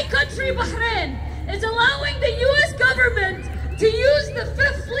in my country, Bahrain, is allowing the U.S. government to use the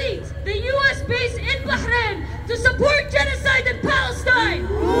Fifth Fleet, the U.S. base in Bahrain, to support genocide in Palestine.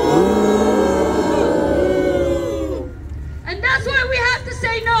 And that's why we have to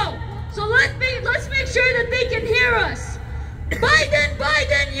say no. So let's make sure that they can hear us. Biden,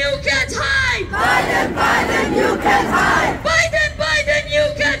 Biden, you can't hide. Biden, Biden, you can't hide. Biden, Biden,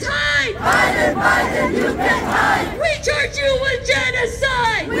 you can't hide. Biden, Biden, you can't hide. We charge you with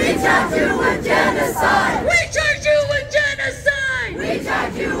genocide. We charge you with genocide. We charge you with genocide. We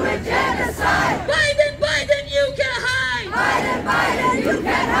charge you with genocide. Biden, Biden, you can't hide. Biden, Biden, you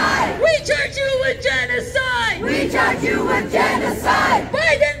can't hide. We charge you with genocide. We charge you with genocide.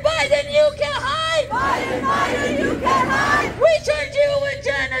 Biden, Biden, you can't hide. Biden, Biden, you can't hide. We charge you with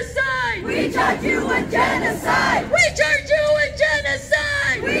genocide. We charge you with genocide. We charge you with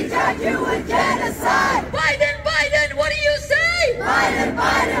genocide. We charge you with genocide. Biden, Biden, what do you say? Biden,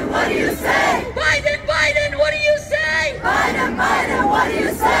 Biden, what do you say? Biden, Biden, what do you say? Biden, Biden, what do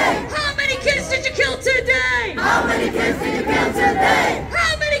you say? How many kids did you kill today? How many kids did you kill today?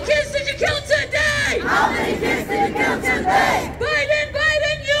 How many kids did you kill today? How many kids did you kill today? Biden,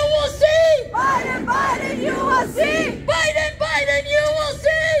 Biden, you will see. Biden, Biden, you will see. Biden, Biden, you will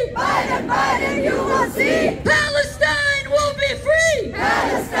see. Biden, Biden, you will see. Palestine will be free.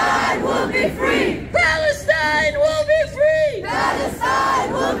 Palestine will be free. Palestine will be free.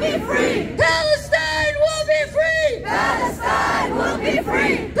 Palestine will be free. Palestine will be free. Palestine will be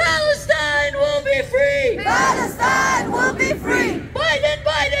free. Palestine will be free. Palestine will be free. Biden,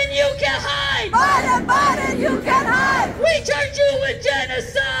 Biden, you can't hide. Biden, Biden, you can't hide. We charge you with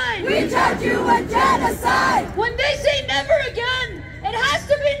genocide. We charge you with genocide. When they say never again, it has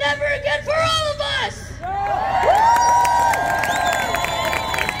to be never again for all of us.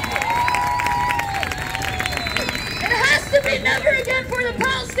 It has to be never again for the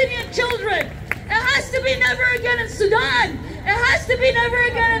Palestinian children. It has to be never again in Sudan. It has to be never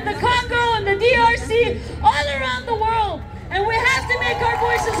again in the Congo and the DRC, all around the world. And we have to make our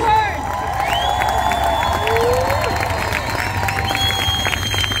voices heard.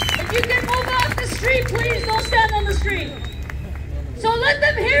 If you can move off the street, please don't stand on the street. So let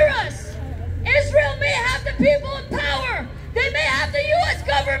them hear us. Israel may have the people in power. They may have the U.S.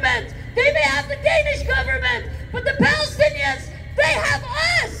 government. They may have the Danish government. But the Palestinians, they have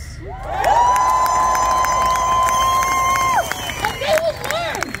us. And they will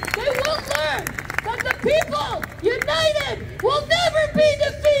learn that the people united will never be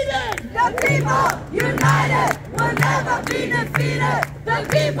defeated. The people united will never be defeated. The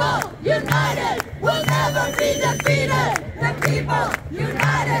people united will never be defeated. The people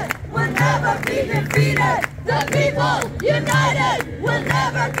united will never be defeated. The people united will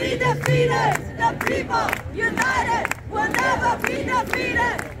never be defeated. The people united will never be defeated.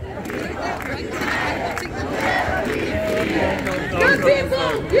 The people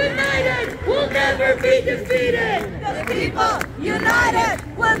united will never be defeated. The people united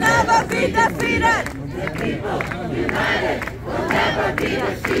will never be defeated. The people united will never be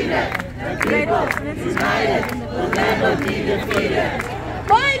defeated. The people united will never be defeated.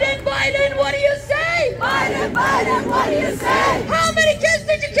 Biden, Biden, what do you say? Biden, Biden, what do you say? How many kids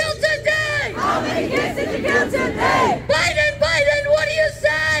did you kill today? How many kids did you kill today? Biden, Biden, what do you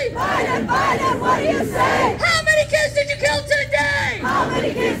say? Biden, Biden, what do you say? How many kids did you kill today? How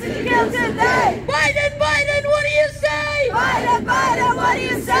many kids did you kill today? Biden, Biden.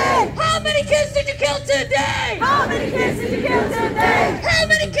 many kids did you kill today? How many kids did you kill today? How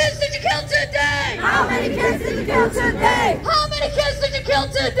many kids did you kill today? How many kids did you kill today? How many kids did you kill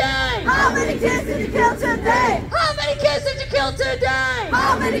today? How many kids did you kill today? How many kids did you kill today?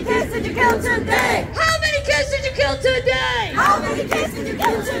 How many kids did you kill today? How many kids did you kill today? How many kids did you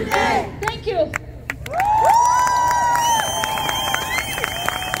kill today? Thank you.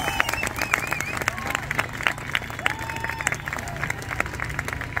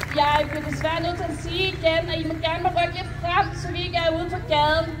 Jeg bliver desværre nødt til at sige igen, at I må gerne rykke lidt frem, så vi ikke er ude på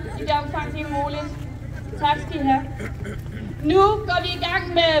gaden i det omfang, det er muligt. Tak skal I have. Nu går vi i gang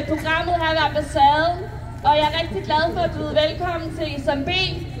med programmet her ved ambassaden, og jeg er rigtig glad for at byde velkommen til Isam B.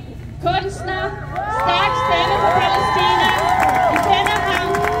 Kunstner, stærk stemme fra Palæstina. I kender ham.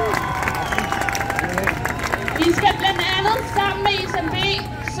 Vi skal blandt andet sammen med Isam B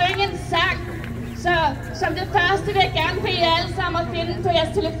synge en sang. Så som det første vil jeg gerne bede jer alle sammen at finde på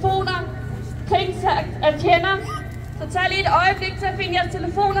jeres telefoner kringsat af fjender. Så tag lige et øjeblik til at finde jeres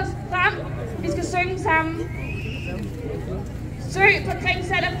telefoner frem. Vi skal synge sammen. Søg på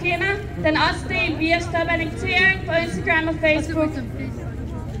kringsat af fjender. Den er også delt via Stop Annektering på Instagram og Facebook.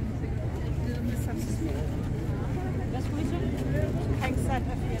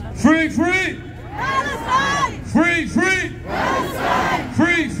 Free, free! Palestine! Free, free! Palestine!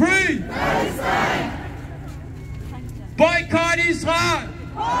 Free, free! Palestine! Boycott Israel!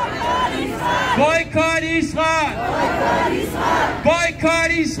 Boycott Israel! Boycott Israel!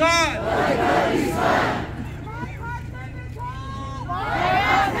 Boycott Israel! Boycott Israel!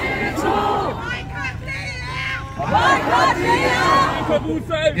 Boycott Israel! Boycott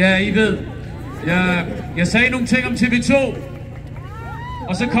DR! Ja, I ved. Jeg sagde nogle ting om TV2.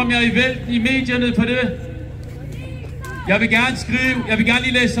 Og så kom jeg i vælt i medierne på det. Jeg vil gerne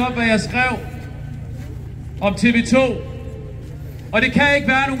lige læse op, hvad jeg skrev om TV2. Og det kan ikke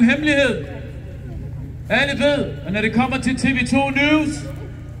være nogen hemmelighed. Alle ved, at når det kommer til TV2 News,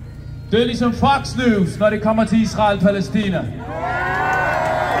 det er ligesom Fox News, når det kommer til Israel og Palæstina.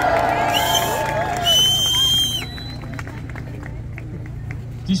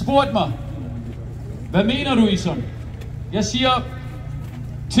 De spurgte mig, hvad mener du, Isam? Jeg siger,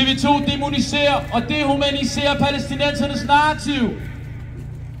 TV2 demoniserer og dehumaniserer palæstinensernes narrativ.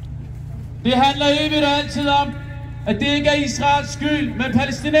 Det handler evigt og altid om, at det ikke er Israels skyld, men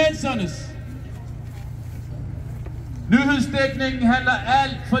palæstinensernes. Nyhedsdækningen handler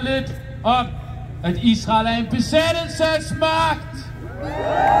alt for lidt om, at Israel er en besættelsesmagt,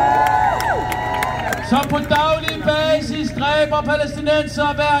 som på daglig basis dræber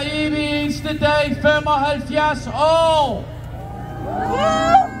palæstinenser hver evig eneste dag i 75 år.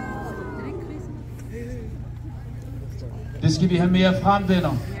 Det skal vi have mere frem,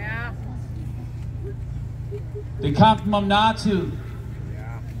 venner. Det er kampen om narrativet.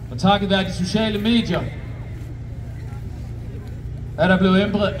 Og takket være de sociale medier er der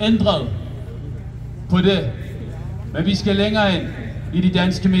blevet ændret på det. Men vi skal længere ind i de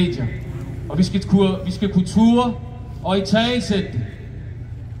danske medier. Og vi skal kunne ture og italesætte det.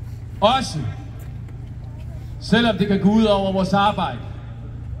 Også selvom det kan gå ud over vores arbejde.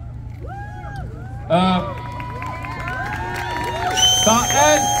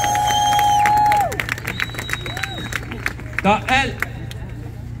 Der er alt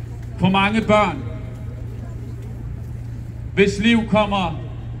for mange børn, hvis liv kommer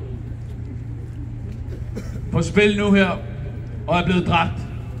på spil nu her og er blevet dræbt.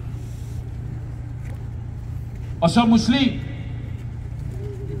 Og som muslim,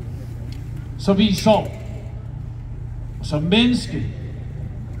 så vi i sorg. Og som menneske,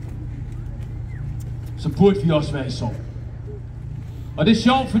 så burde vi også være i sorg. Og det er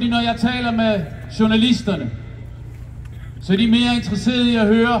sjovt, fordi når jeg taler med journalisterne, så er de mere interesserede i at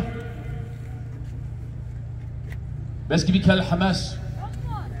høre, hvad skal vi kalde Hamas?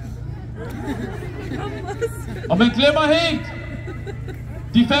 Og man glemmer helt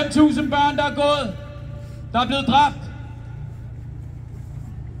de 5.000 børn, der er gået, der er blevet dræbt.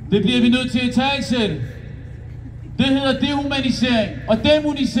 Det bliver vi nødt til at italesætte. Det hedder dehumanisering og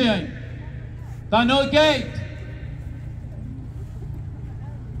demonisering. Der er noget galt.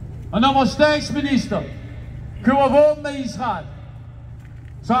 Og når vores statsminister køber våben med Israel,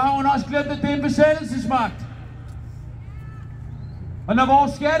 så har hun også glemt, at det er en besættelsesmagt. Og når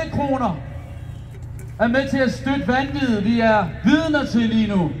vores skattekroner er med til at støtte vanviddet, vi er vidner til lige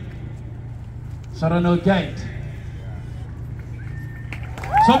nu, så er der noget galt.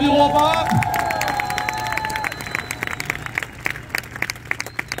 Så vi råber op.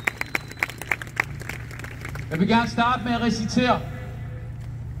 Jeg vil gerne starte med at recitere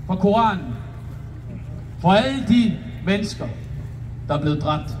fra Koranen for alle de mennesker, der er blevet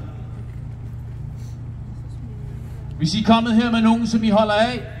dræbt. Hvis I er kommet her med nogen, som I holder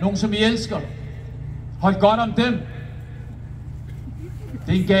af, nogen, som I elsker, hold godt om dem.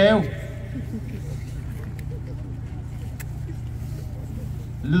 Det er en gave.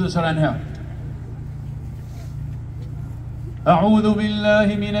 Det lyder sådan her. أعوذ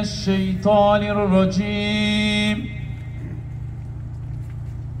بالله من الشيطان الرجيم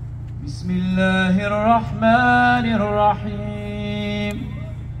بسم الله الرحمن الرحيم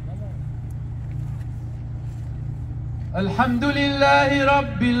الحمد لله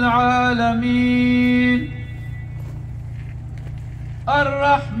رب العالمين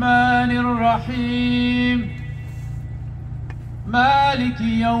الرحمن الرحيم مالك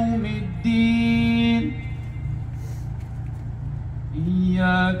يوم الدين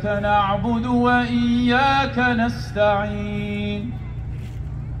إياك نعبد وإياك نستعين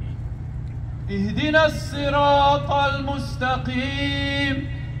اهدنا الصراط المستقيم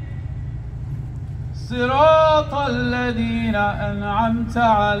صراط الذين أنعمت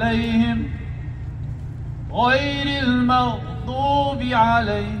عليهم غير المغضوب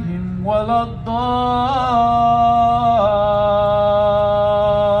عليهم ولا الضالين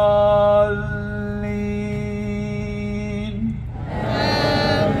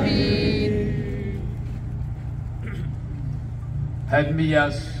آمين. Have med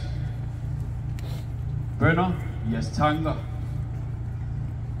jeres bønner, jeres tanker,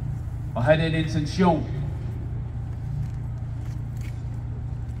 og have den intention,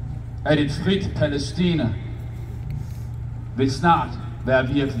 at et frit Palæstina vil snart være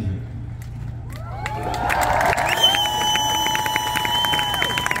virkelighed.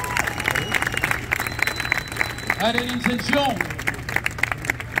 Have den intention.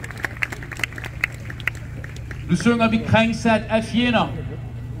 Nu synger vi kringsat af fjender,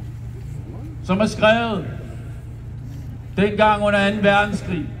 som er skrevet dengang under 2.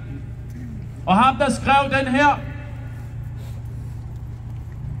 verdenskrig. Og ham, der skrev den her,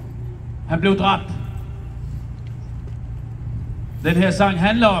 han blev dræbt. Den her sang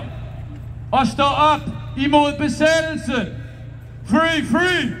handler om at stå op imod besættelsen. Free,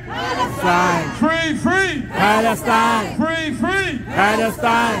 free! Palestine! Free, free! Palestine! Free, free!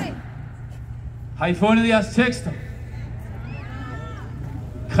 Palestine! Har I fundet jeres tekster?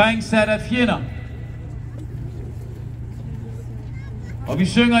 Kringsat af fjender. Og vi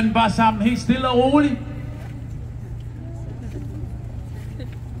synger den bare sammen, helt stille og roligt.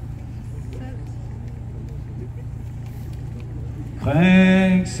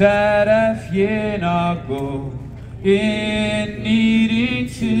 Kringsat af fjender, gå ind i din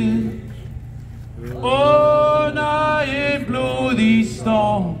tid. Under en blodig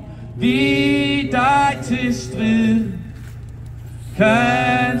storm, vi dig til strid.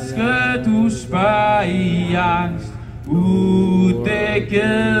 Kanskje du spørger i angst,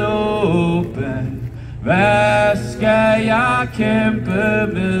 udækket åben. Hvad skal jeg kæmpe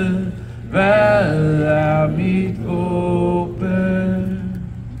med? Hvad er mit våben?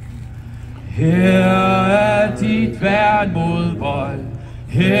 Her er dit værn mod vold.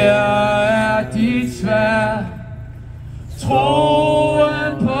 Her er dit sværd.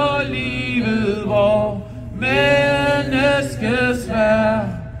 Troen på livet, hvor menneskets sværd.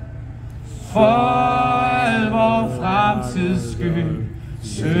 For al vor fremtids skyld,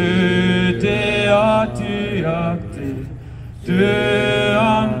 søg det og dyrk det. Dø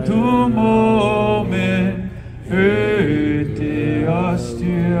om du må, men øg det og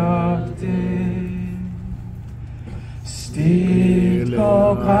styrk det. Stilt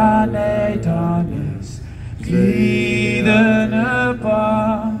går granaternes glidende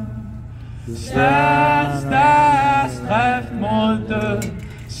bånd. Størst er skrift mod død,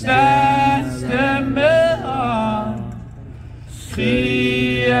 største med hånd.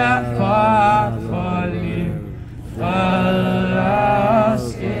 Krig er fart for liv, fred er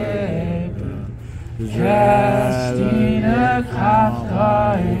skæbne. Kast dine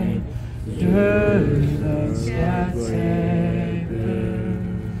kræfter ind, døden skal tabe.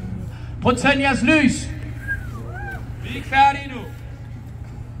 Prøv at tænde jeres lys. Vi er ikke færdige nu.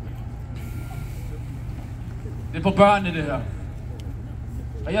 Det er på børnene, det her.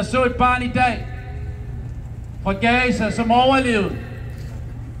 Og jeg så et barn i dag fra Gaza, som overlevede.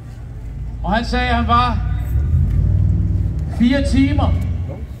 Og han sagde, at han var 4 timer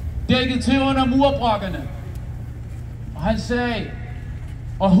dækket til under murbrokkerne. Og han sagde,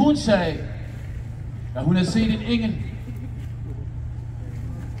 og hun sagde, at hun havde set en engel.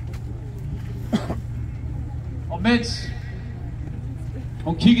 Og mens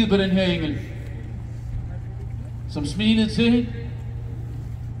hun kiggede på den her engel, som smilede til hende,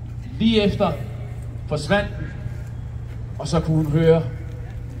 lige efter forsvandt den, og så kunne hun høre,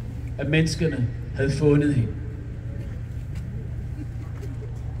 at menneskene havde fundet hende.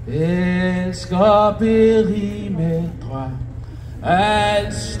 elsker berige med drøm,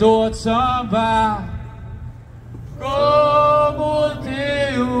 alt stort som var. Gå mod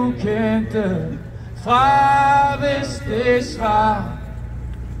det ukendte, fra hvis det svar.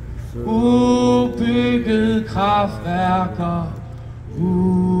 Ubygget kraftværker,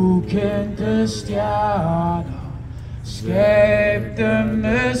 ukendte stjerner, skab dem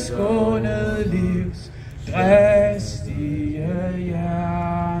med skånet livs dristige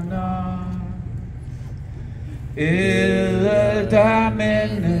hjerner. Ædelt er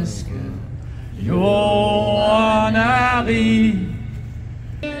mennesket, jorden er rig.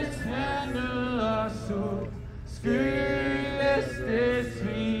 Nød og sult skyldes det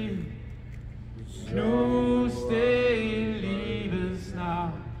svig. Knus det i livets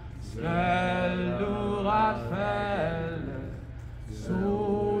navn, skal du retfalde.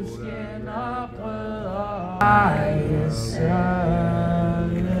 Solskin og brød og ejesølle.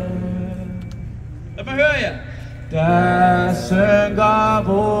 Lad mig høre jer. Der synker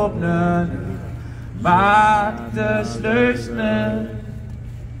våbnene magtesløst ned.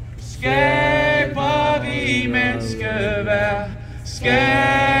 Skaber vi menneskeværd,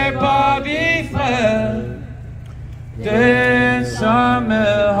 skaber vi fred. Den som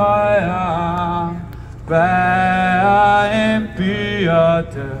med højre arm bærer en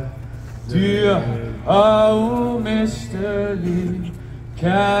byrde, dyr og umistelig,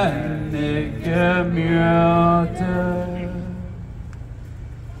 kan ikke myrde.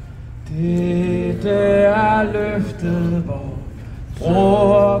 Dette er løftet vor,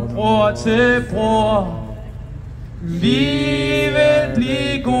 bror til bror. Vi vil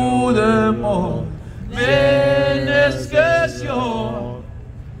blive gode mod menneskets jord.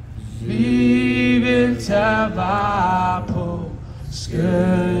 Vi vil tage vare på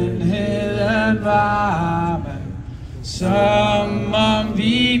skønheden varme, som om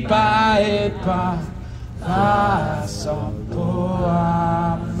vi bare et par var som på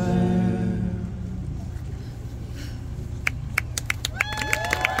armen.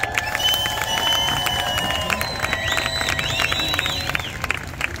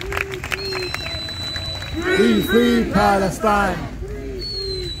 Free, free Palestine!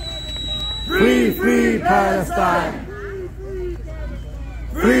 Free, free Palestine!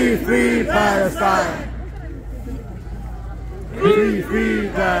 Free, free Palestine! Free, free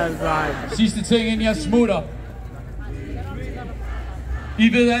Palestine! Sidste ting, inden jeg smutter.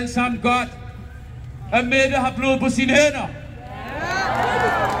 I ved alle sammen godt, at Mette har blod på sine hænder.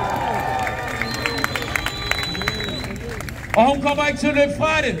 Og hun kommer ikke til at løbe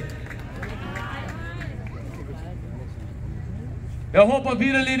fra det. Jeg håber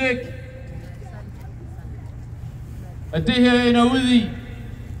vitterligt ikke, at det her ender ud i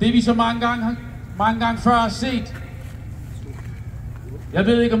det, vi så mange gange før har set. Jeg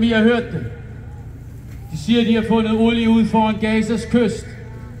ved ikke, om I har hørt det. De siger, at de har fundet olie ud foran Gazas kyst.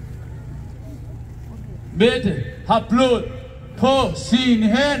 Mette har blod på sine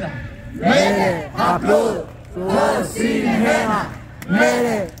hænder. Mette har blod på sine hænder.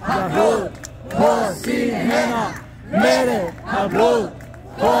 Mette har blod på sine hænder. Mette har blod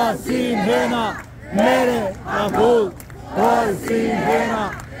på sine hænder. Mette har blod på sine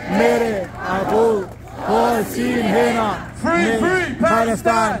hænder. Mette har blod på sine hænder. Free, free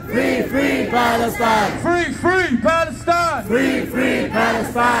Palestine! Free, free Palestine! Free, free Palestine! Free, free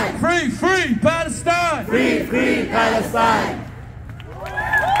Palestine! Free, free Palestine! Free, free Palestine!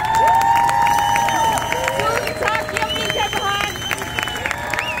 Tusind tak, giv mig en kæmpe hånd.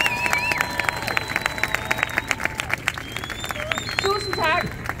 Tusind tak.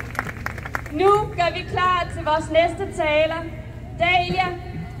 Nu gør vi klar til vores næste taler, Dalia,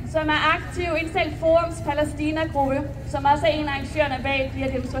 som er aktiv Incel Forums Palæstina-gruppe, som også er en af arrangørerne bag de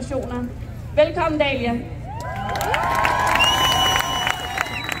her demonstrationer. Velkommen, Dalia.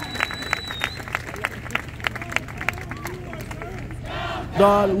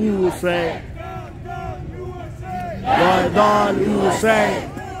 Dal USA! Dal USA!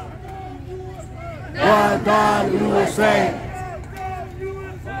 Dal USA!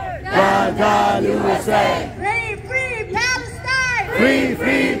 Dal USA! Free, free Palestine! Free,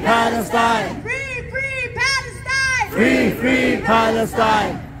 free Palestine! Free, free Palestine! Free, free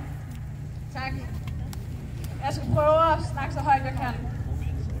Palestine! Tak. Jeg skal prøve at snakke så højt jeg kan.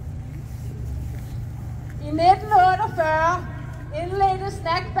 I 1948 indledte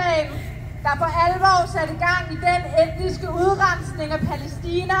snackbanen, der for alvor satte gang i den etniske udrensning af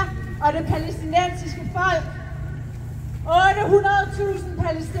Palæstina og det palæstinensiske folk. 800.000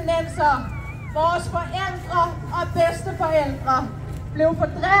 palæstinensere, vores forældre og bedsteforældre, blev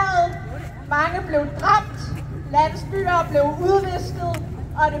fordrevet, mange blev dræbt, landsbyer blev udvisket,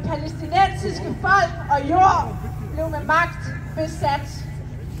 og det palæstinensiske folk og jord blev med magt besat.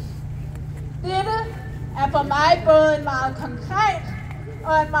 Dette er for mig både en meget konkret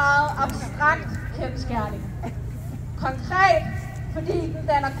og en meget abstrakt kendsgerning. Konkret, fordi den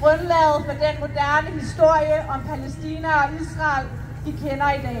danner grundlaget for den moderne historie om Palæstina og Israel, vi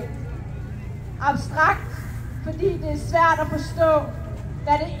kender i dag. Abstrakt, fordi det er svært at forstå,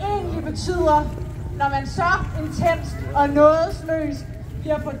 hvad det egentlig betyder, når man så intenst og nådesløst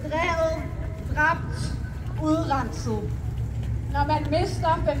bliver fordrevet, dræbt, udrenset. Når man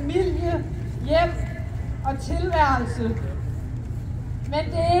mister familie, hjem og tilværelse. Men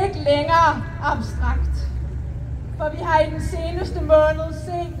det er ikke længere abstrakt. For vi har i den seneste måned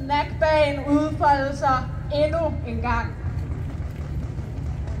set Nakbaen udfolde sig endnu en gang.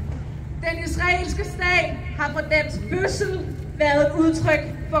 Den israelske stat har fra dens fødsel været et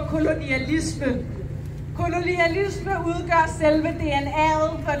udtryk for kolonialisme. Kolonialisme udgør selve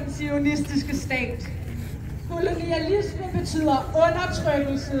DNA'et for den zionistiske stat. Kolonialisme betyder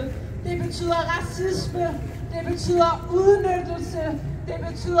undertrykkelse, det betyder racisme, det betyder udnyttelse, det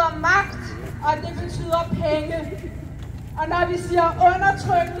betyder magt, og det betyder penge. Og når vi siger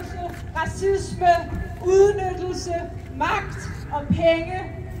undertrykkelse, racisme, udnyttelse, magt og penge,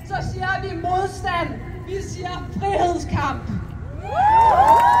 så siger vi modstand. Vi siger frihedskamp.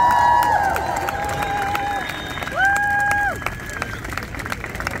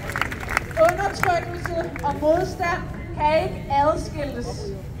 Undertrykkelse og modstand kan ikke adskilles,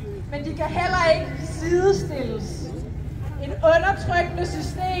 men de kan heller ikke sidestilles. Et undertrykkende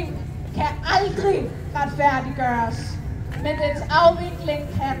system kan aldrig retfærdiggøres, men dets afvikling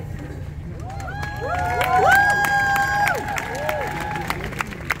kan.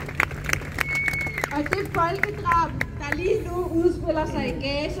 Og det folkedrab, der lige nu udspiller sig i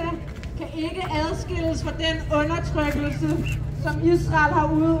Gaza, kan ikke adskilles fra den undertrykkelse, som Israel har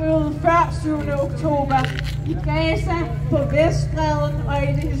udøvet før 7. oktober i Gaza, på Vestbredden og i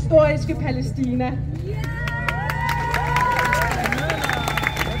det historiske Palæstina.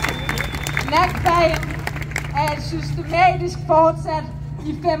 Nakbaen er et systematisk fortsat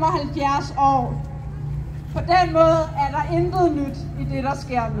i 75 år. På den måde er der intet nyt i det, der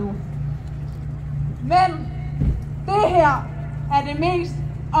sker nu. Men det her er det mest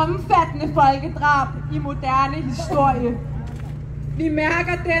omfattende folkedrab i moderne historie. Vi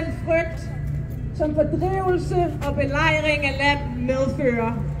mærker den frygt, som fordrivelse og belejring af land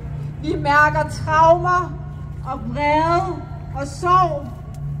medfører. Vi mærker traumer og vrede og sorg,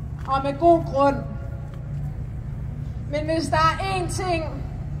 og med god grund. Men hvis der er én ting,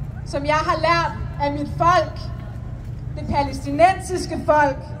 som jeg har lært af mit folk, det palæstinensiske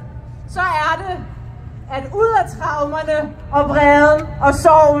folk, så er det, at ud af traumerne og vreden og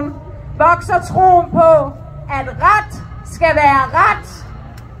sorgen vokser troen på, at ret skal være ret.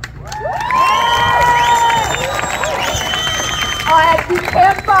 Og at vi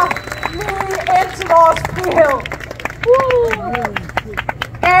kæmper lige indtil vores frihed.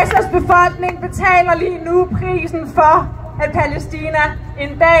 Gazas befolkning betaler lige nu prisen for, at Palæstina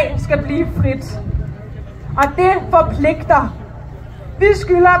en dag skal blive frit. Og det forpligter. Vi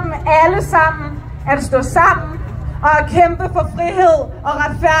skylder dem alle sammen at stå sammen og at kæmpe for frihed og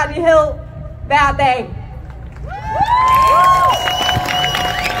retfærdighed hver dag.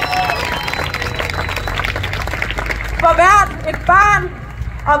 For hvert et barn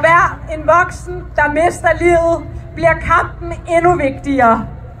og hver en voksen, der mister livet, bliver kampen endnu vigtigere.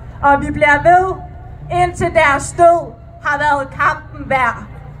 Og vi bliver ved, indtil deres død har været kampen værd.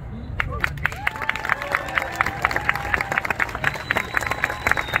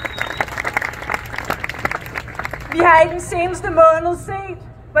 Vi har i den seneste måned set,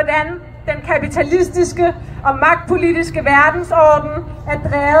 hvordan den kapitalistiske og magtpolitiske verdensorden er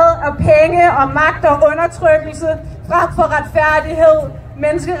drevet af penge og magt og undertrykkelse frem for retfærdighed,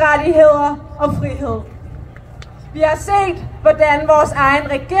 menneskerettigheder og frihed. Vi har set, hvordan vores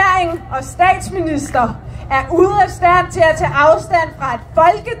egen regering og statsminister er ude af stand til at tage afstand fra et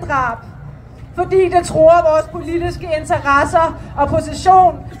folkedrab, fordi det truer vores politiske interesser og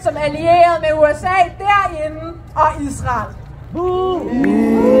position som allieret med USA derinde og Israel.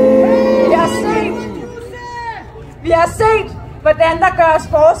 Vi har set, hvordan der gøres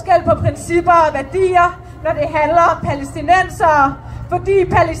forskel på principper og værdier, når det handler om palæstinensere, fordi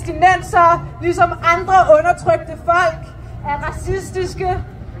palæstinensere, ligesom andre undertrykte folk, er racistiske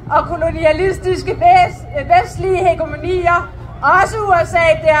og kolonialistiske vestlige hegemonier, også USA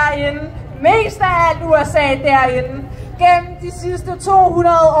derinde, mest af alt USA derinde, gennem de sidste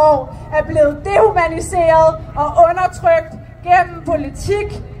 200 år er blevet dehumaniseret og undertrykt gennem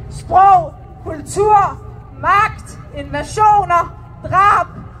politik, sprog, kultur, magt, invasioner, drab,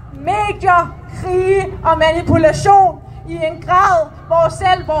 medier, krige og manipulation i en grad, hvor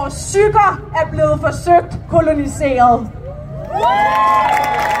selv vores psyker er blevet forsøgt koloniseret.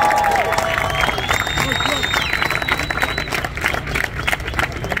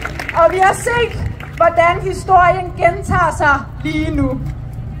 Og vi har set, hvordan historien gentager sig lige nu.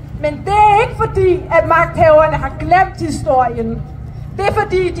 Men det er ikke fordi, at magthaverne har glemt historien. Det er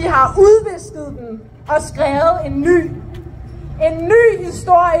fordi, de har udvisket den og skrevet en ny. En ny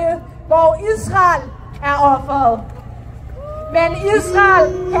historie, hvor Israel er offeret. Men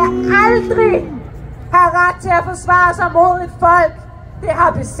Israel kan aldrig have ret til at forsvare sig mod et folk, det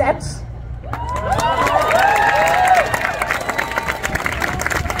har besat.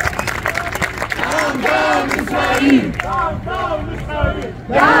 Down, down, Israel! Down, down, Israel!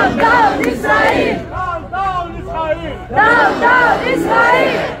 Down, down, Israel! Down, down, Israel! Down, down,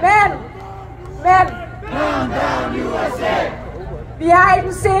 Israel! Men! Down, down, USA! Vi har i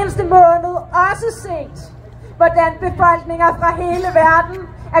den seneste måned også set, hvordan befolkninger fra hele verden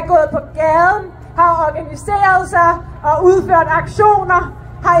er gået på gaden, har organiseret sig og udført aktioner,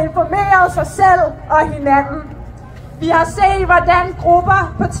 har informeret sig selv og hinanden. Vi har set, hvordan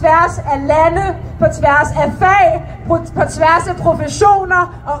grupper på tværs af lande, på tværs af fag, på tværs af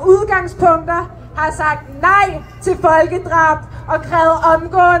professioner og udgangspunkter har sagt nej til folkedrab og krævet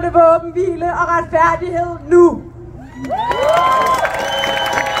omgående våbenhvile og retfærdighed nu.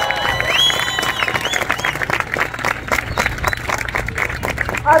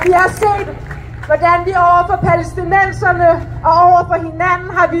 Og vi har set, hvordan vi over for palæstinenserne og over for hinanden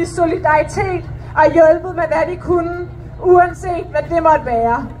har vist solidaritet og hjulpet med, hvad de kunne, uanset hvad det måtte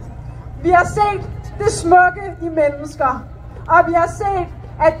være. Vi har set det smukke i mennesker, og vi har set,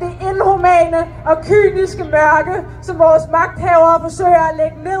 at det inhumane og kyniske mørke, som vores magthavere forsøger at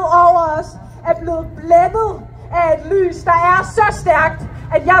lægge ned over os, er blevet blændet af et lys, der er så stærkt,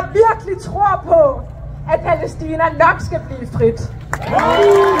 at jeg virkelig tror på, at Palæstina nok skal blive frit.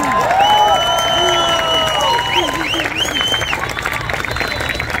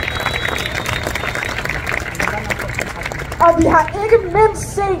 Og vi har ikke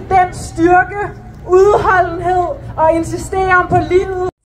mindst set den styrke, udholdenhed og insisteren på livet,